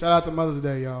 2 weeks. Shout out to Mother's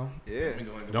Day, y'all. Yeah.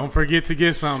 Don't forget to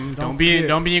get something. Don't be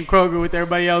in Kroger with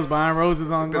everybody else buying roses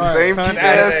on the same cheap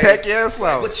ass tech ass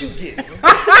flowers. What you get?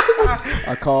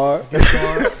 A card.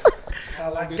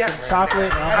 I get some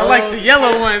chocolate. I like the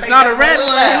yellow ones, not a red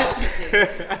one.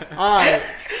 All right.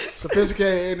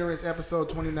 Sophisticated Ignorance, episode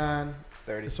 29.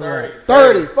 30.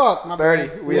 30. Fuck, my 30.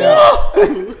 bad. We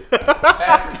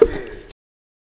out.